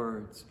not the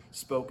words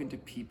spoken to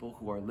people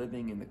who are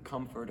living in the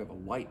comfort of a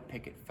white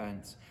picket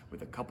fence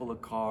with a couple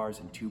of cars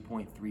and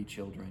 2.3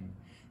 children.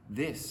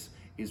 This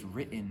is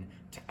written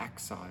to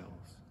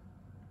exiles.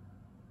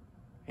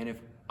 And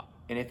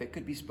if it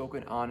could be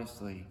spoken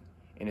honestly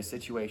in a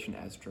situation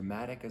as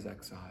dramatic as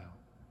exile,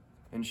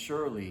 then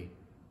surely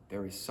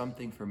there is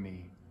something for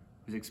me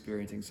who's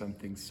experiencing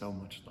something so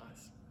much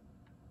less.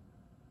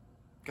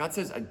 God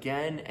says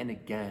again and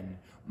again,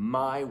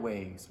 my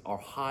ways are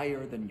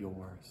higher than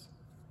yours.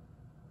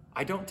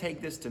 I don't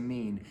take this to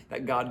mean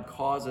that God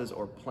causes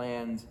or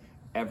plans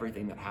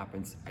everything that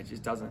happens. It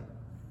just doesn't.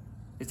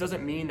 This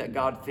doesn't mean that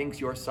God thinks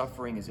your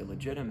suffering is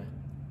illegitimate.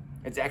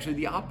 It's actually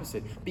the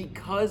opposite.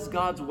 Because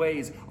God's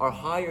ways are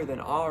higher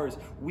than ours,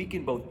 we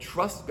can both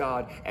trust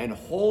God and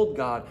hold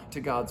God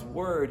to God's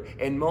word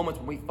in moments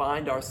when we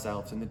find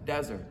ourselves in the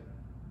desert.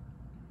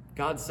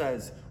 God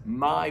says,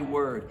 my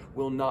word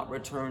will not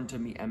return to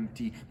me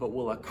empty, but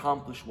will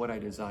accomplish what I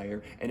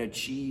desire and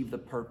achieve the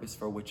purpose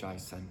for which I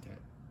sent it.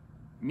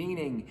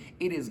 Meaning,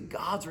 it is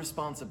God's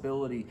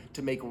responsibility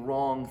to make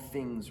wrong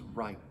things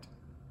right,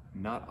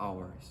 not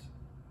ours.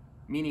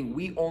 Meaning,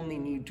 we only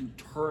need to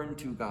turn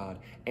to God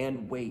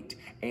and wait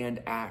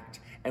and act,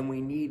 and we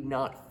need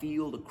not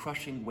feel the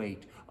crushing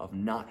weight of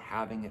not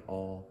having it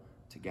all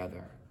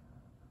together.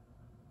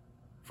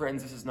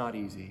 Friends, this is not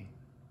easy.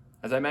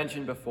 As I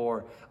mentioned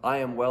before, I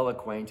am well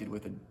acquainted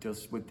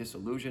with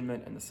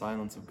disillusionment and the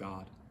silence of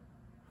God.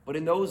 But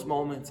in those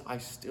moments, I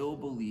still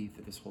believe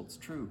that this holds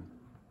true.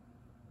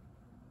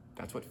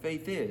 That's what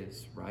faith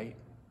is, right?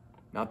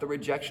 Not the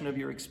rejection of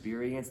your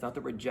experience, not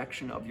the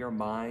rejection of your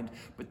mind,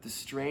 but the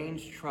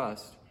strange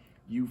trust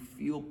you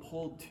feel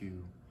pulled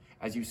to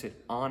as you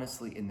sit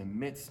honestly in the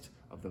midst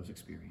of those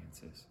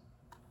experiences.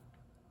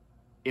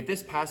 If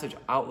this passage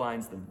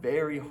outlines the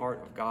very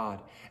heart of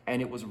God,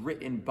 and it was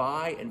written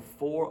by and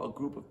for a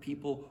group of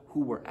people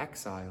who were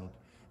exiled,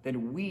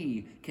 then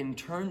we can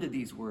turn to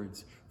these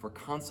words for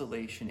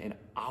consolation in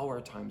our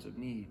times of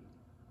need.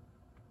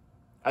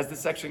 As the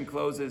section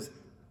closes,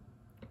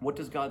 what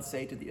does God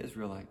say to the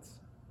Israelites?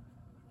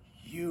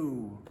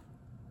 You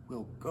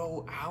will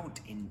go out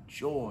in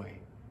joy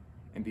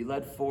and be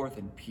led forth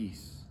in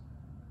peace.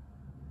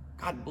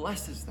 God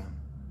blesses them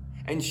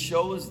and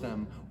shows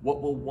them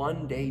what will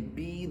one day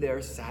be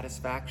their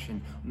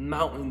satisfaction.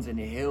 Mountains and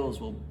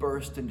hills will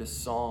burst into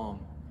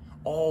song.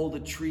 All the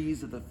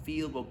trees of the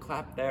field will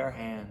clap their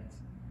hands.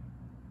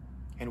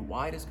 And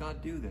why does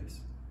God do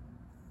this?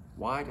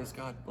 Why does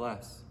God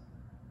bless?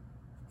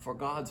 For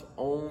God's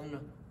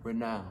own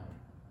renown.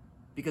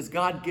 Because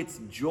God gets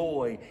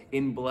joy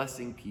in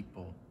blessing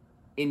people,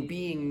 in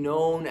being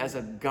known as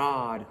a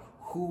God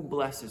who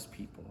blesses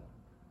people.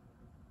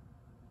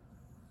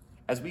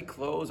 As we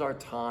close our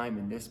time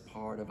in this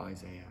part of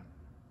Isaiah,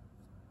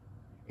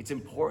 it's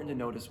important to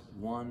notice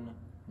one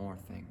more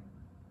thing.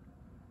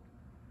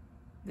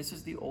 This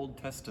is the Old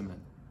Testament,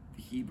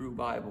 the Hebrew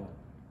Bible.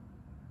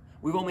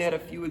 We've only had a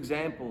few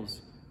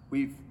examples.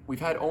 We've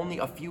had only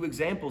a few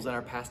examples in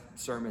our past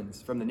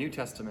sermons from the New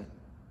Testament.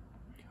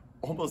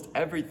 Almost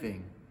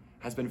everything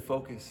has been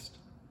focused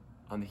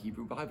on the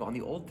Hebrew Bible, on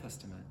the Old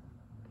Testament.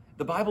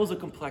 The Bible is a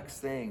complex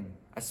thing,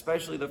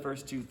 especially the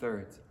first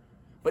 2/3.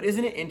 But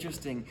isn't it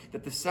interesting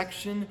that the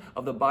section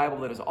of the Bible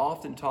that is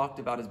often talked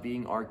about as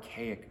being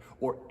archaic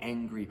or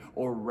angry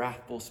or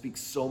wrathful speaks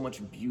so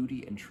much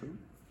beauty and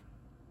truth?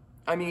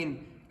 I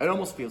mean, it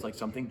almost feels like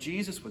something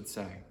Jesus would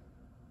say.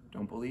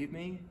 Don't believe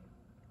me?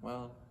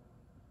 Well,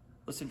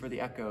 listen for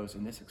the echoes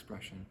in this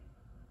expression.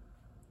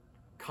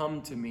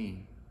 Come to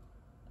me,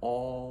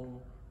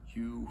 all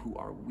you who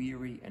are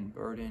weary and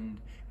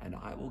burdened, and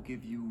I will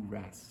give you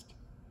rest.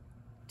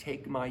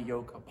 Take my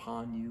yoke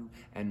upon you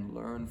and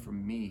learn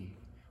from me,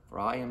 for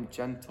I am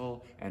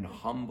gentle and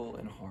humble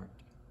in heart,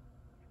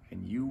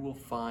 and you will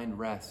find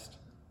rest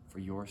for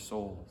your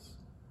souls.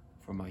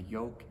 For my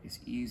yoke is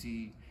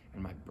easy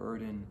and my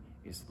burden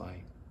is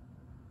light.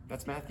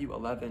 That's Matthew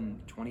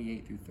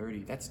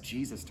 11:28-30. That's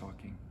Jesus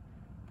talking.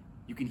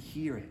 You can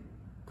hear it.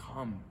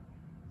 Come,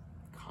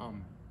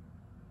 come.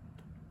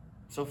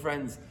 So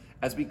friends,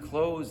 as we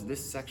close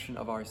this section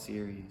of our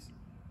series,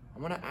 I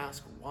want to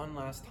ask one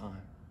last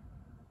time,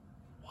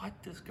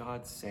 what does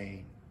God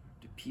say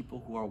to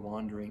people who are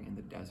wandering in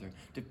the desert,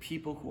 to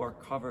people who are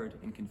covered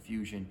in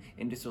confusion,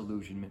 in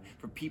disillusionment,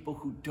 for people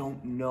who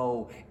don't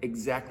know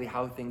exactly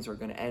how things are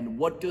going to end?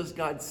 What does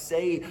God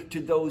say to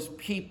those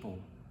people?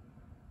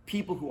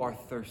 People who are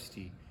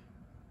thirsty,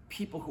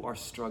 people who are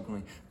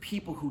struggling,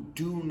 people who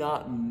do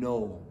not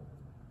know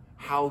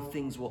how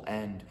things will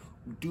end,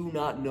 do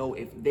not know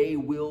if they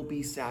will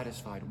be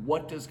satisfied.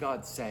 What does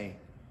God say?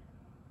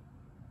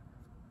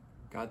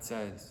 God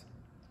says,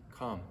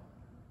 come,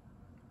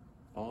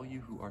 all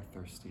you who are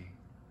thirsty.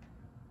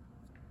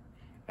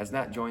 As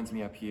Nat joins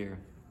me up here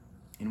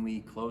and we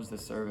close the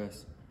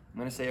service, I'm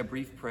going to say a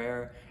brief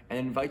prayer and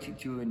invite you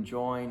to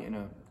join in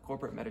a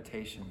corporate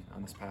meditation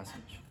on this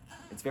passage.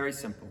 It's very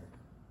simple.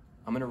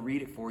 I'm going to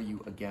read it for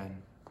you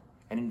again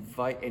and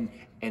invite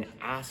and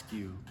ask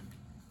you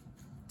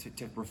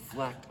to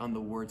reflect on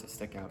the words that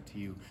stick out to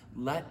you.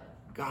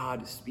 Let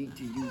God speak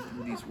to you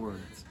through these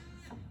words.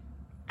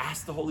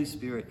 Ask the Holy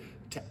Spirit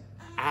to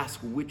ask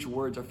which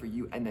words are for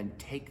you and then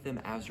take them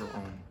as your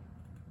own.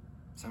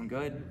 Sound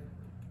good?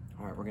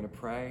 All right, we're going to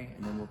pray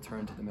and then we'll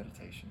turn to the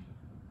meditation.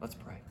 Let's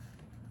pray.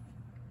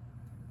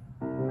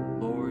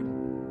 Lord,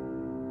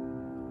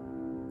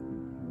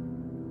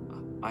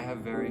 I have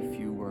very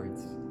few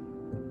words.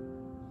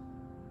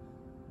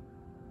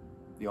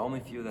 The only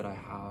few that I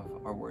have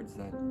are words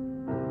that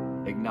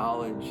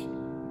acknowledge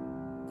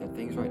that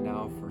things right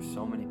now for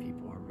so many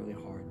people are really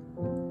hard.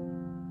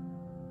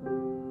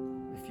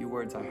 The few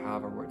words I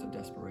have are words of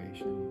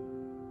desperation.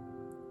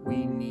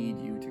 We need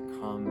you to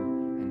come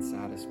and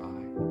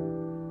satisfy.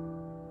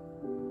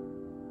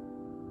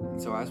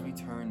 And so as we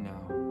turn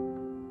now,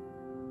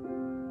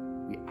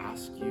 we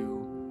ask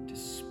you to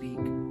speak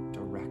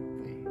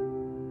directly.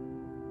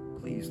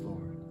 Please,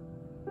 Lord.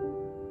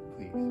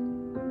 Please.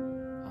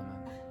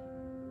 Amen.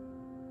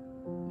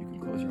 You can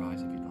close your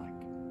eyes if you'd like.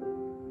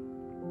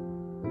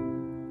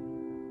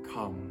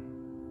 Come,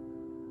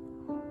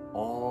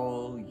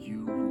 all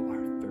you who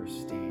are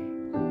thirsty,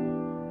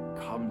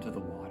 come to the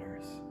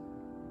waters.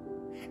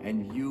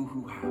 And you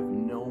who have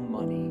no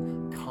money,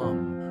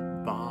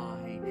 come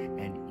buy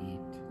and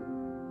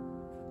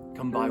eat.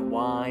 Come buy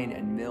wine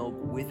and milk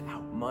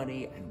without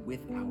money and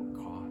without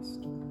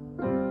cost.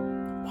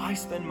 Why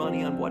spend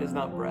money on what is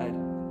not bread,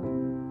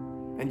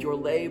 and your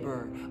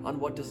labor on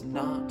what does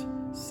not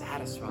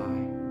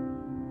satisfy?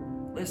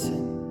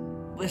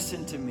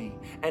 Listen to me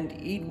and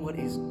eat what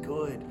is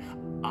good.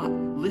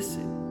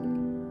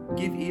 Listen,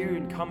 give ear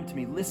and come to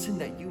me. Listen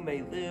that you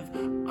may live.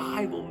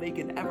 I will make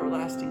an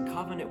everlasting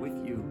covenant with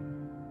you.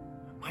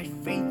 My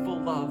faithful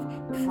love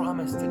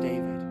promised to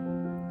David.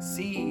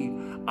 See,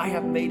 I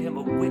have made him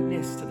a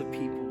witness to the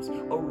peoples,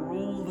 a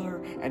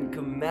ruler and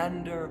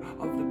commander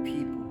of the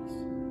peoples.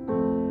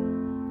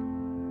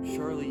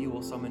 Surely you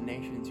will summon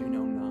nations you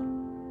know not,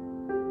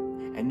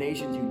 and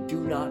nations you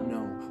do not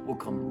know will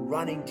come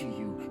running to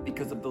you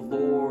because of the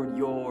Lord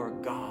your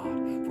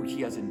God, for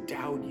he has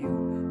endowed you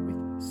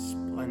with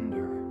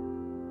splendor.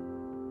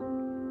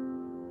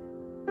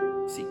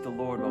 Seek the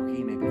Lord while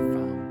he may be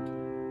found.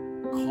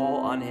 Call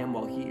on him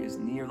while he is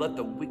near. Let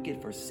the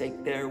wicked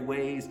forsake their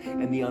ways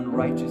and the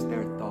unrighteous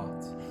their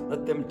thoughts.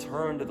 Let them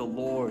turn to the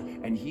Lord,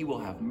 and he will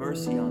have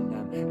mercy on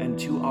them, and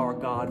to our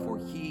God, for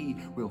he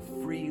will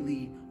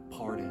freely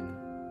pardon.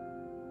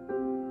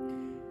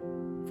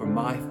 For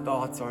my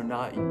thoughts are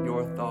not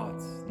your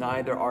thoughts,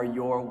 neither are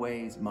your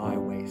ways my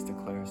ways,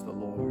 declares the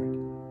Lord.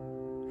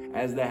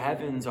 As the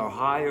heavens are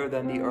higher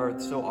than the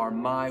earth, so are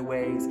my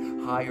ways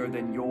higher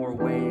than your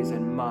ways,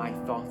 and my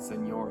thoughts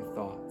than your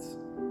thoughts.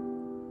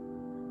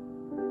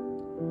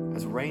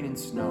 As rain and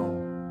snow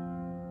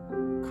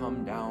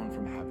come down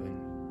from heaven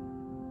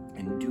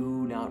and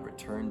do not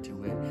return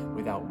to it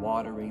without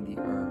watering the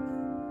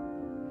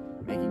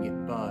earth, making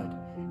it bud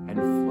and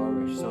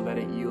flourish so that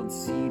it yields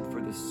seed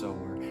for the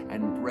sower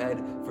and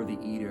bread for the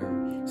eater,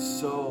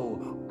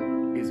 so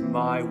is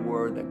my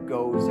word that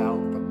goes out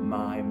from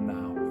my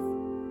mouth.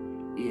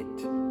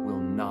 It will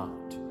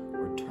not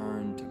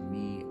return to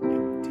me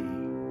empty,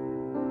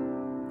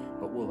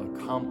 but will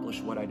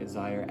accomplish what I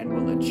desire and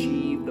will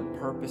achieve the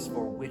purpose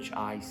for which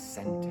I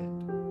sent it.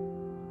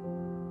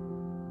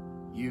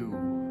 You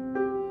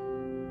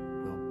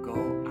will go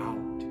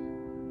out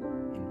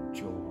in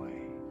joy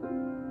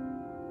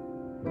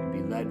and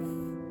be led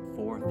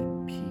forth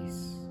in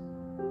peace.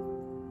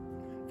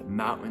 The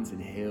mountains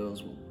and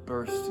hills will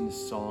burst into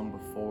song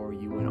before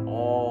you, and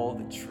all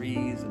the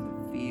trees of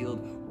the field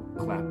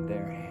will clap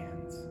their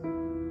hands.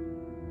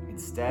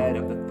 Instead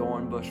of the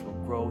thorn bush will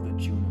grow the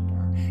juniper.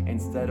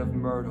 Instead of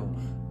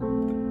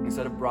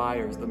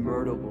briars, the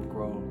myrtle will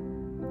grow.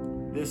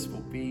 This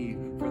will be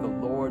for the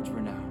Lord's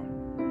renown,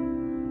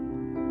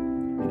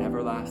 an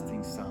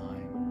everlasting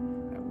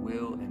sign that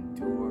will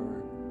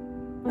endure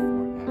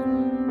forever.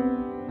 Come,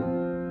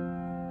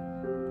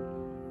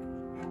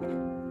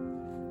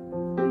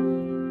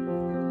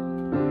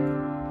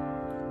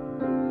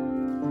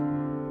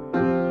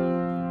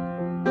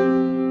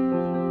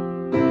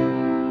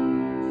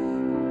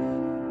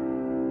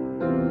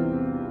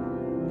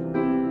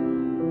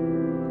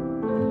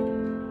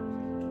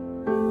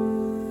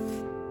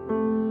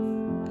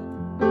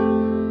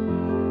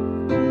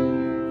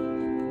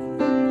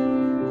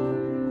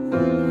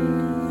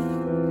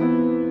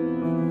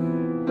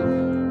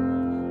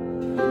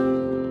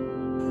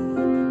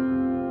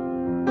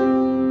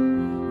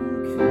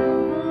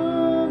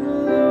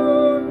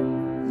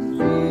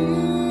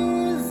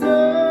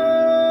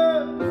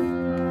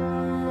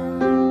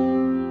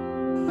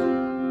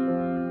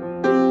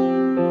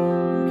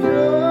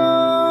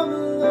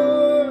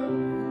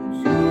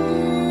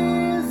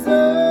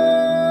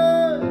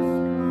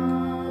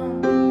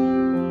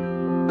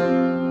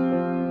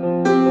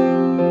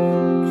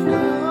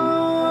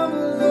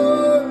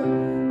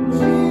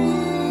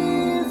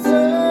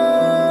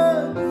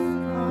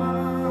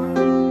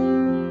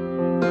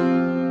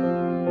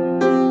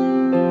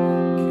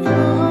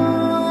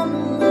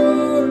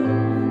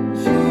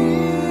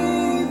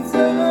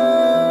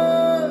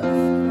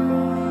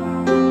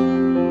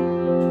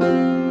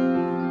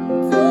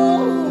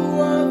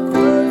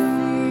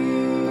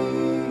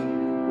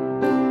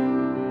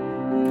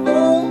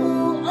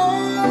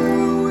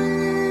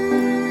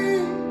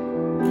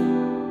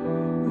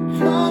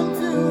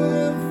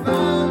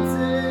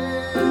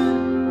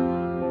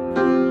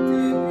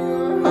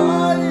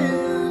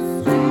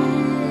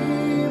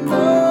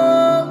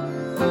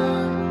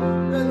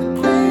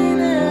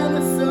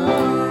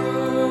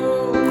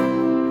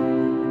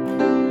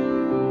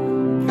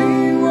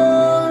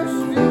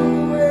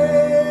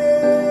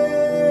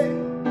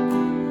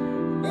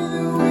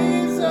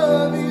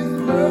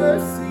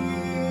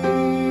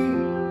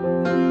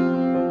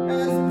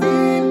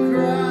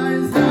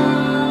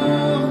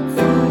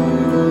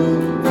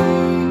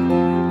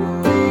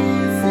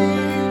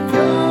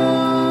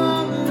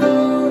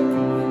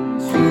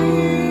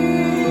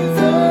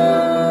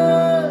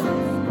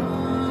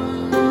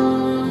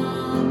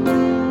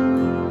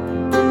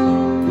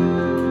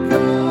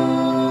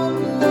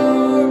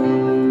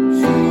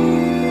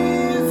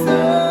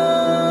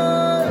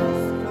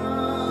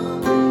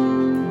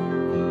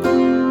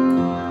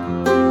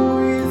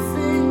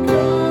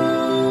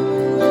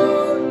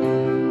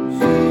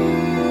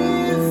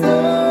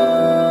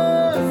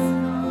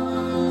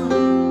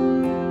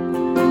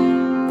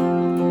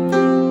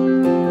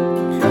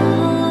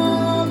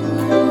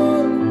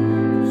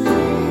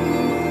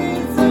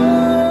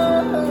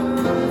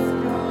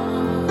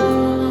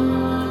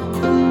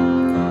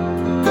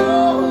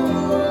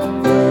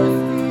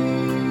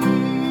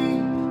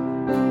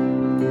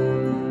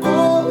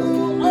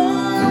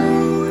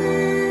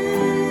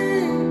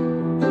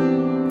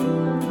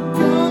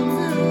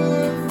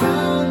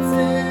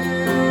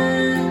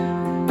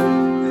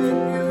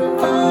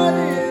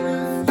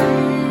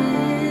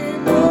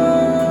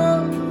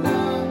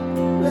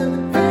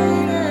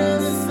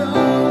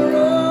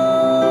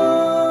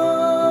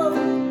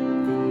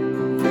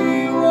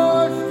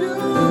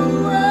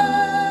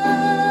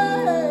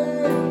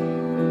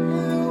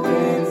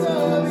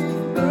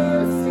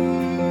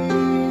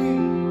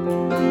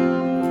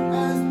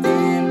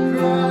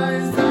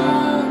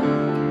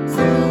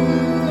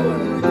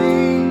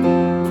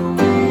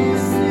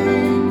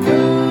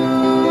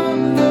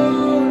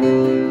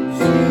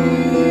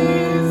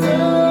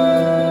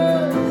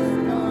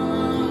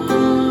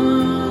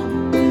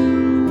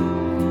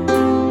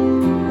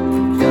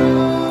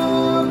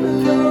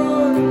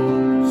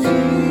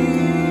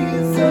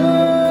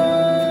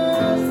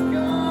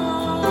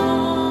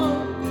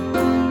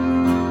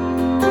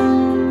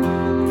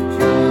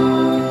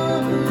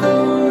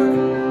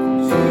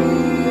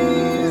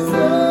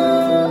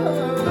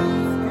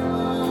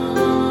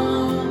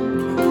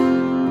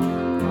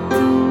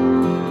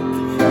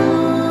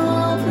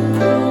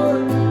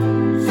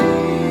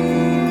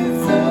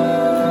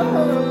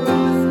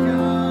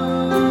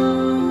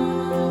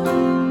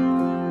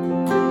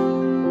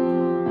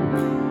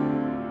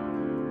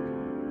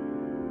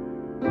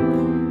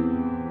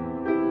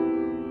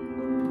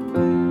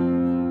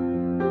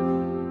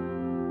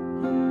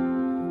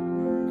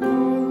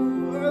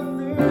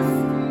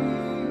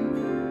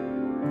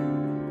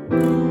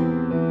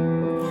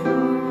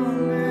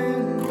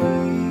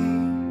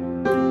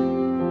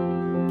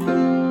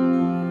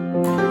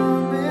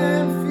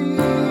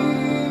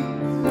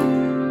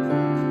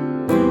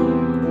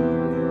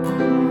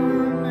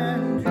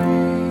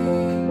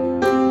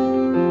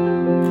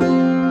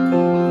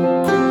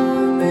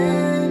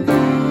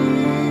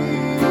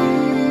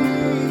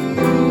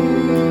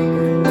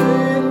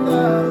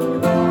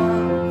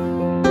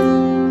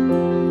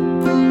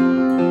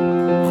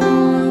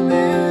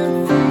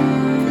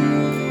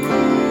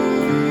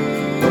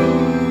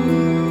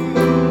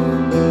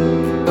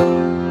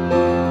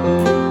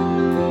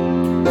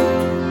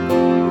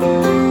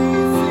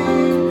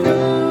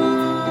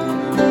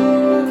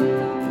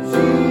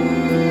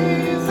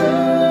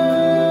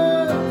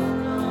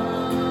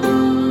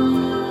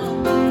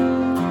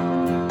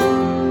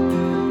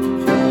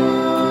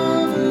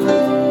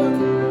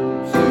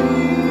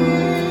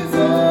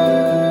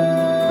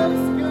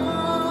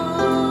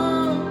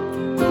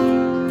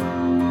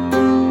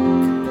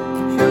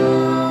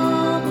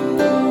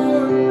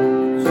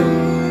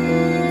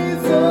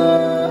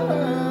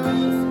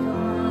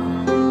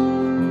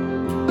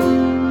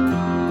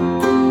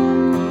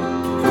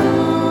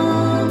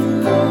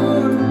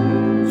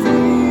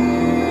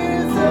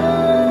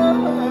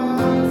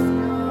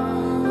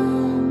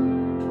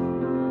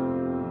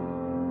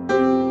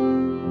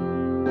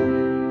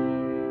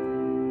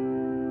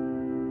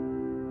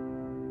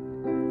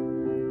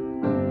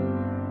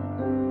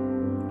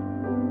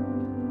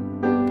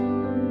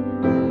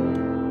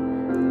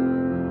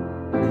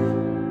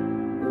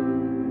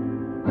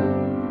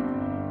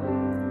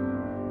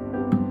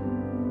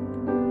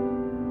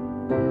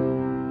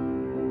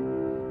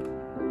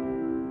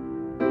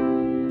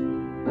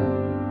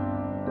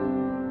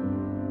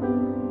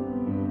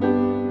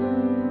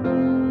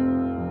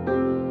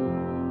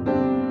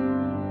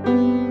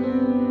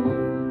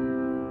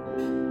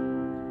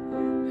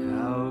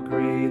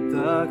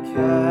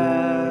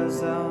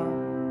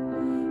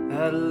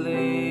 that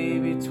lay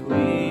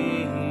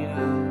between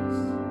us.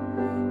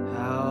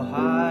 How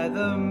high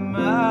the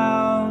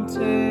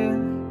mountain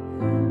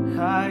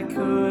I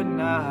could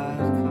not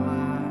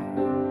climb.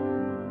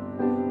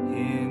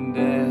 In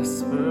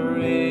desperation,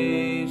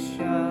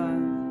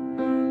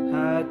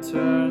 I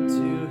turned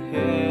to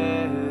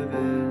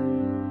heaven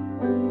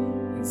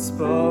and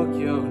spoke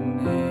your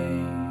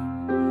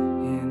name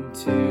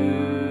into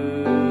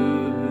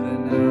the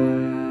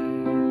night.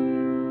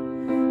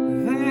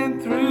 Then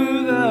through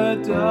the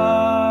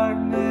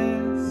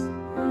darkness,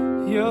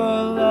 your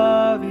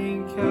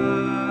loving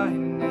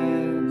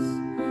kindness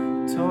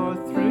tore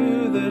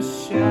through the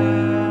shadows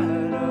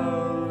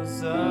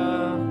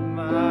of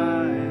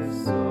my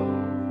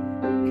soul.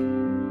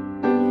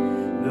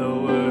 The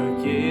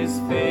work is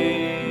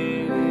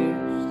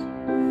finished,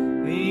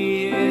 the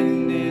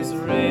end is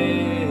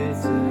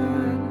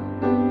written,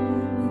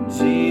 in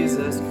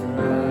Jesus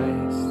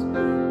Christ,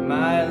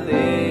 my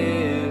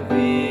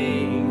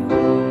living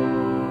hope.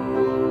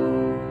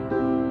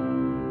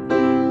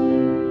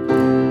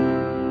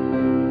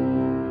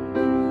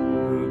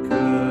 Who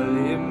could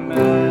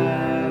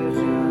imagine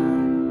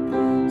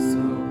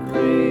so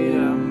great a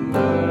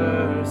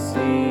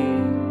mercy?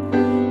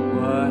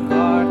 What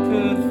heart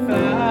could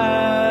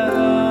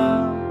fathom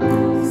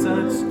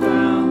such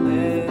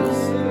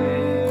boundless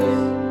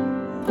grace?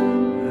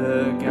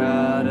 The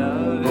God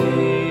of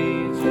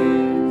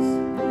ages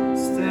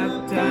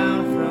stepped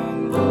down from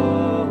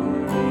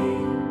glory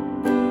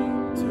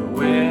to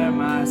wear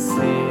my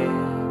sin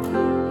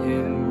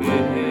and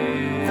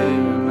bear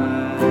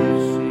my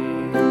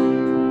shame.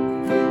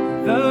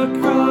 The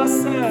cross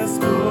has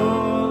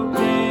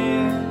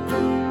spoken,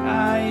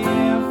 I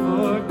am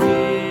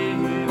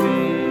forgiven.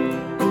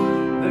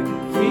 The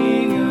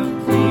King of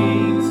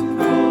Kings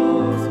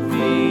calls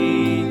me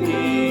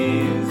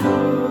his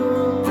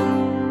own.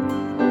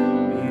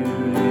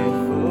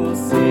 Beautiful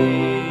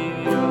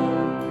Savior,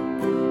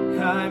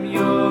 I'm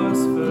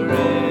yours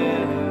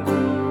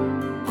forever.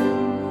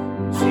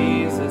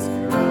 Jesus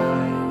Christ.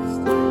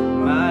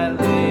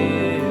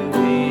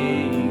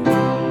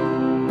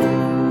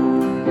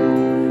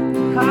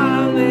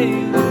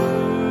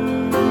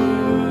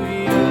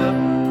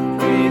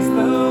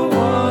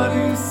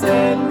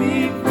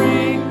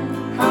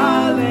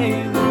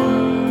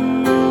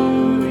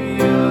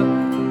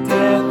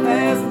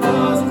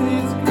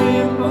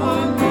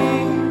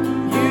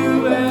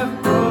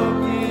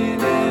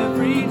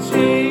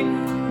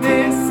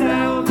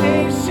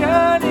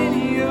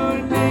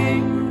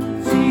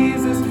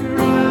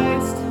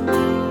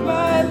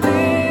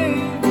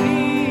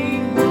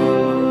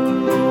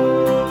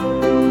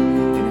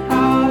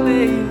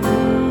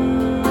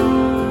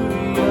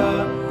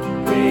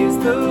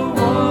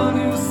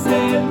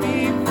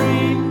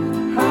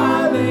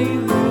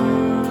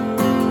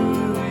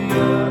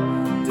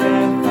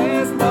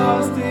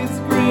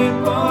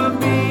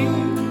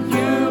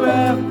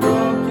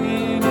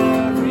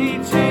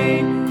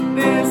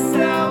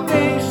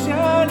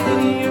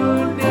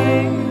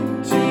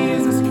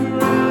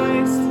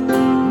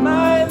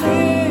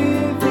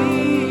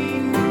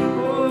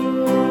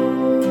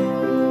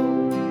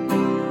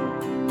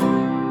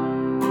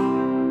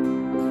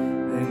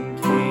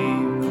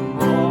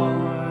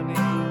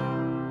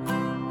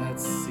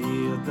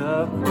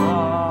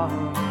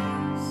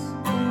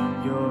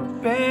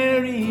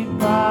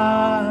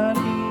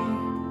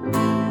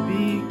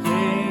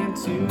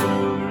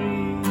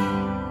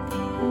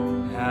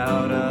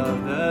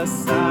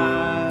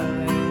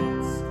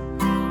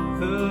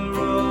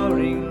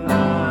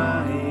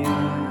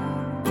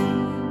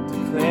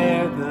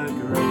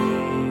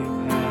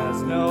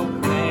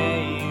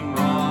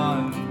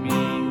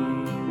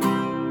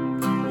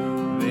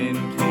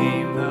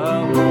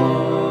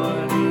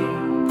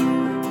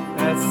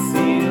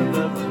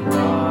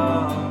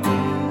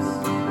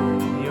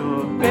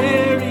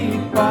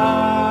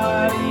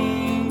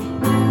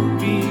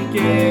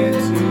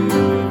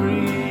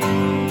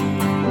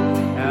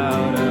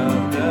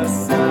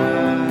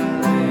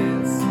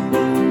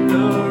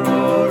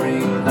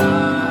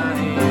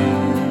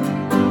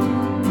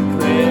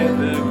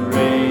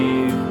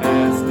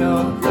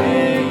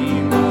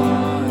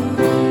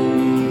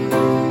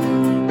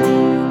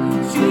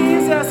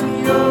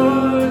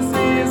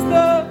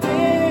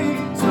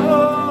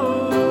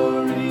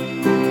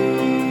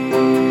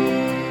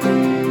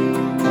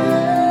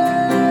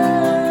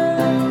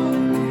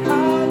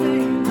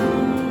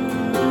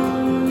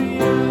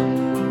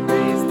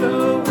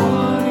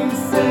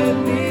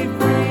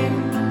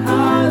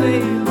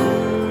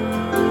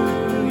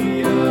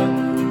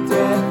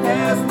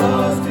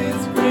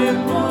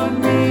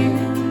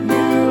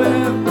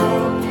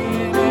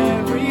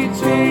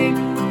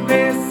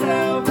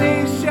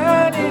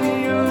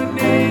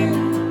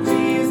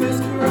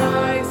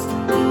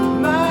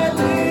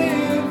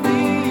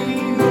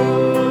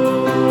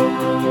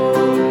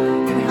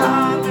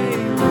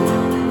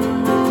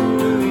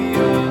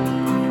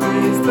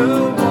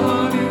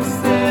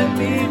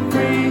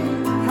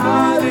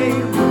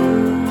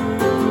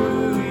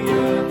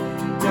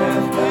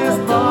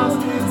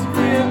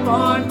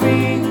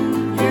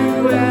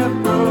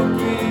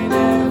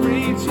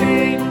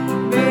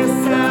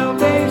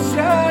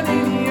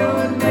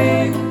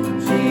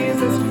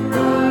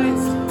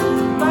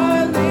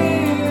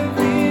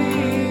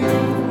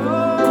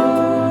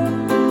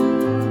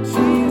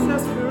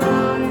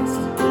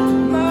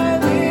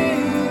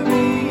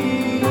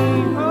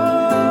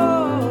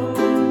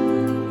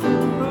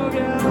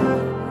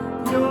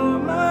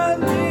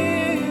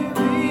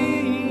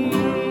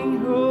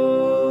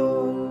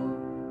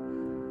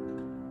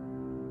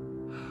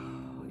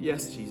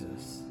 Yes,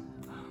 Jesus.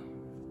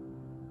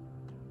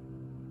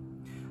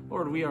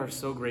 Lord, we are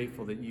so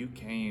grateful that you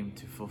came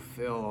to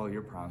fulfill all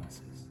your promises.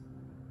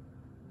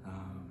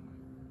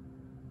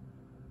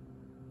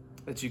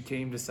 That you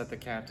came to set the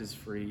captives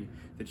free,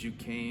 that you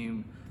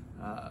came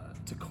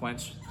to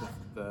quench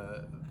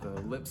the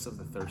lips of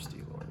the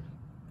thirsty, Lord.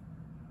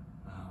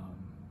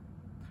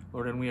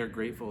 Lord, and we are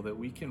grateful that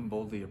we can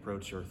boldly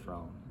approach your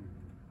throne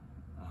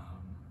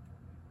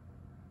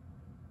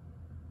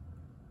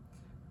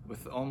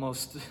with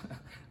almost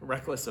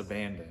reckless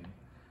abandon,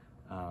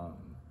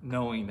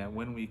 knowing that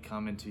when we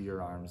come into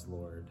your arms,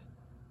 Lord,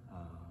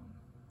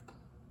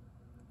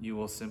 you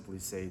will simply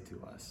say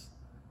to us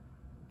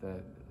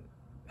that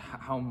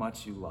how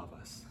much you love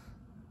us.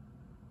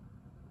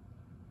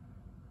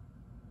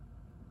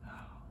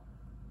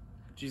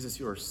 Jesus,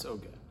 you are so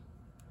good.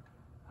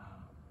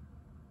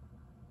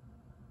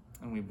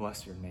 And we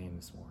bless your name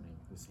this morning,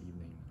 this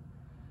evening.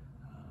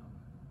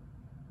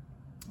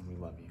 And we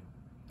love you.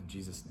 In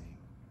Jesus' name,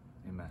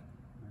 amen.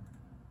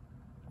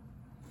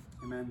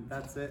 Amen.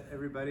 That's it,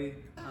 everybody.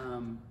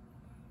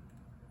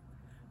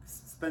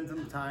 Spend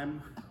some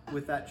time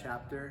with that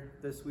chapter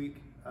this week.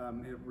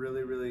 It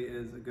really, really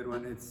is a good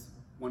one. It's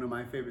one of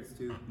my favorites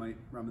too. Might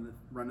run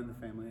in the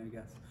family, I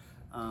guess.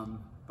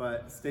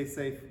 But stay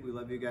safe. We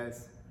love you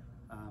guys.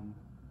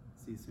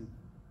 See you soon.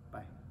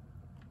 Bye.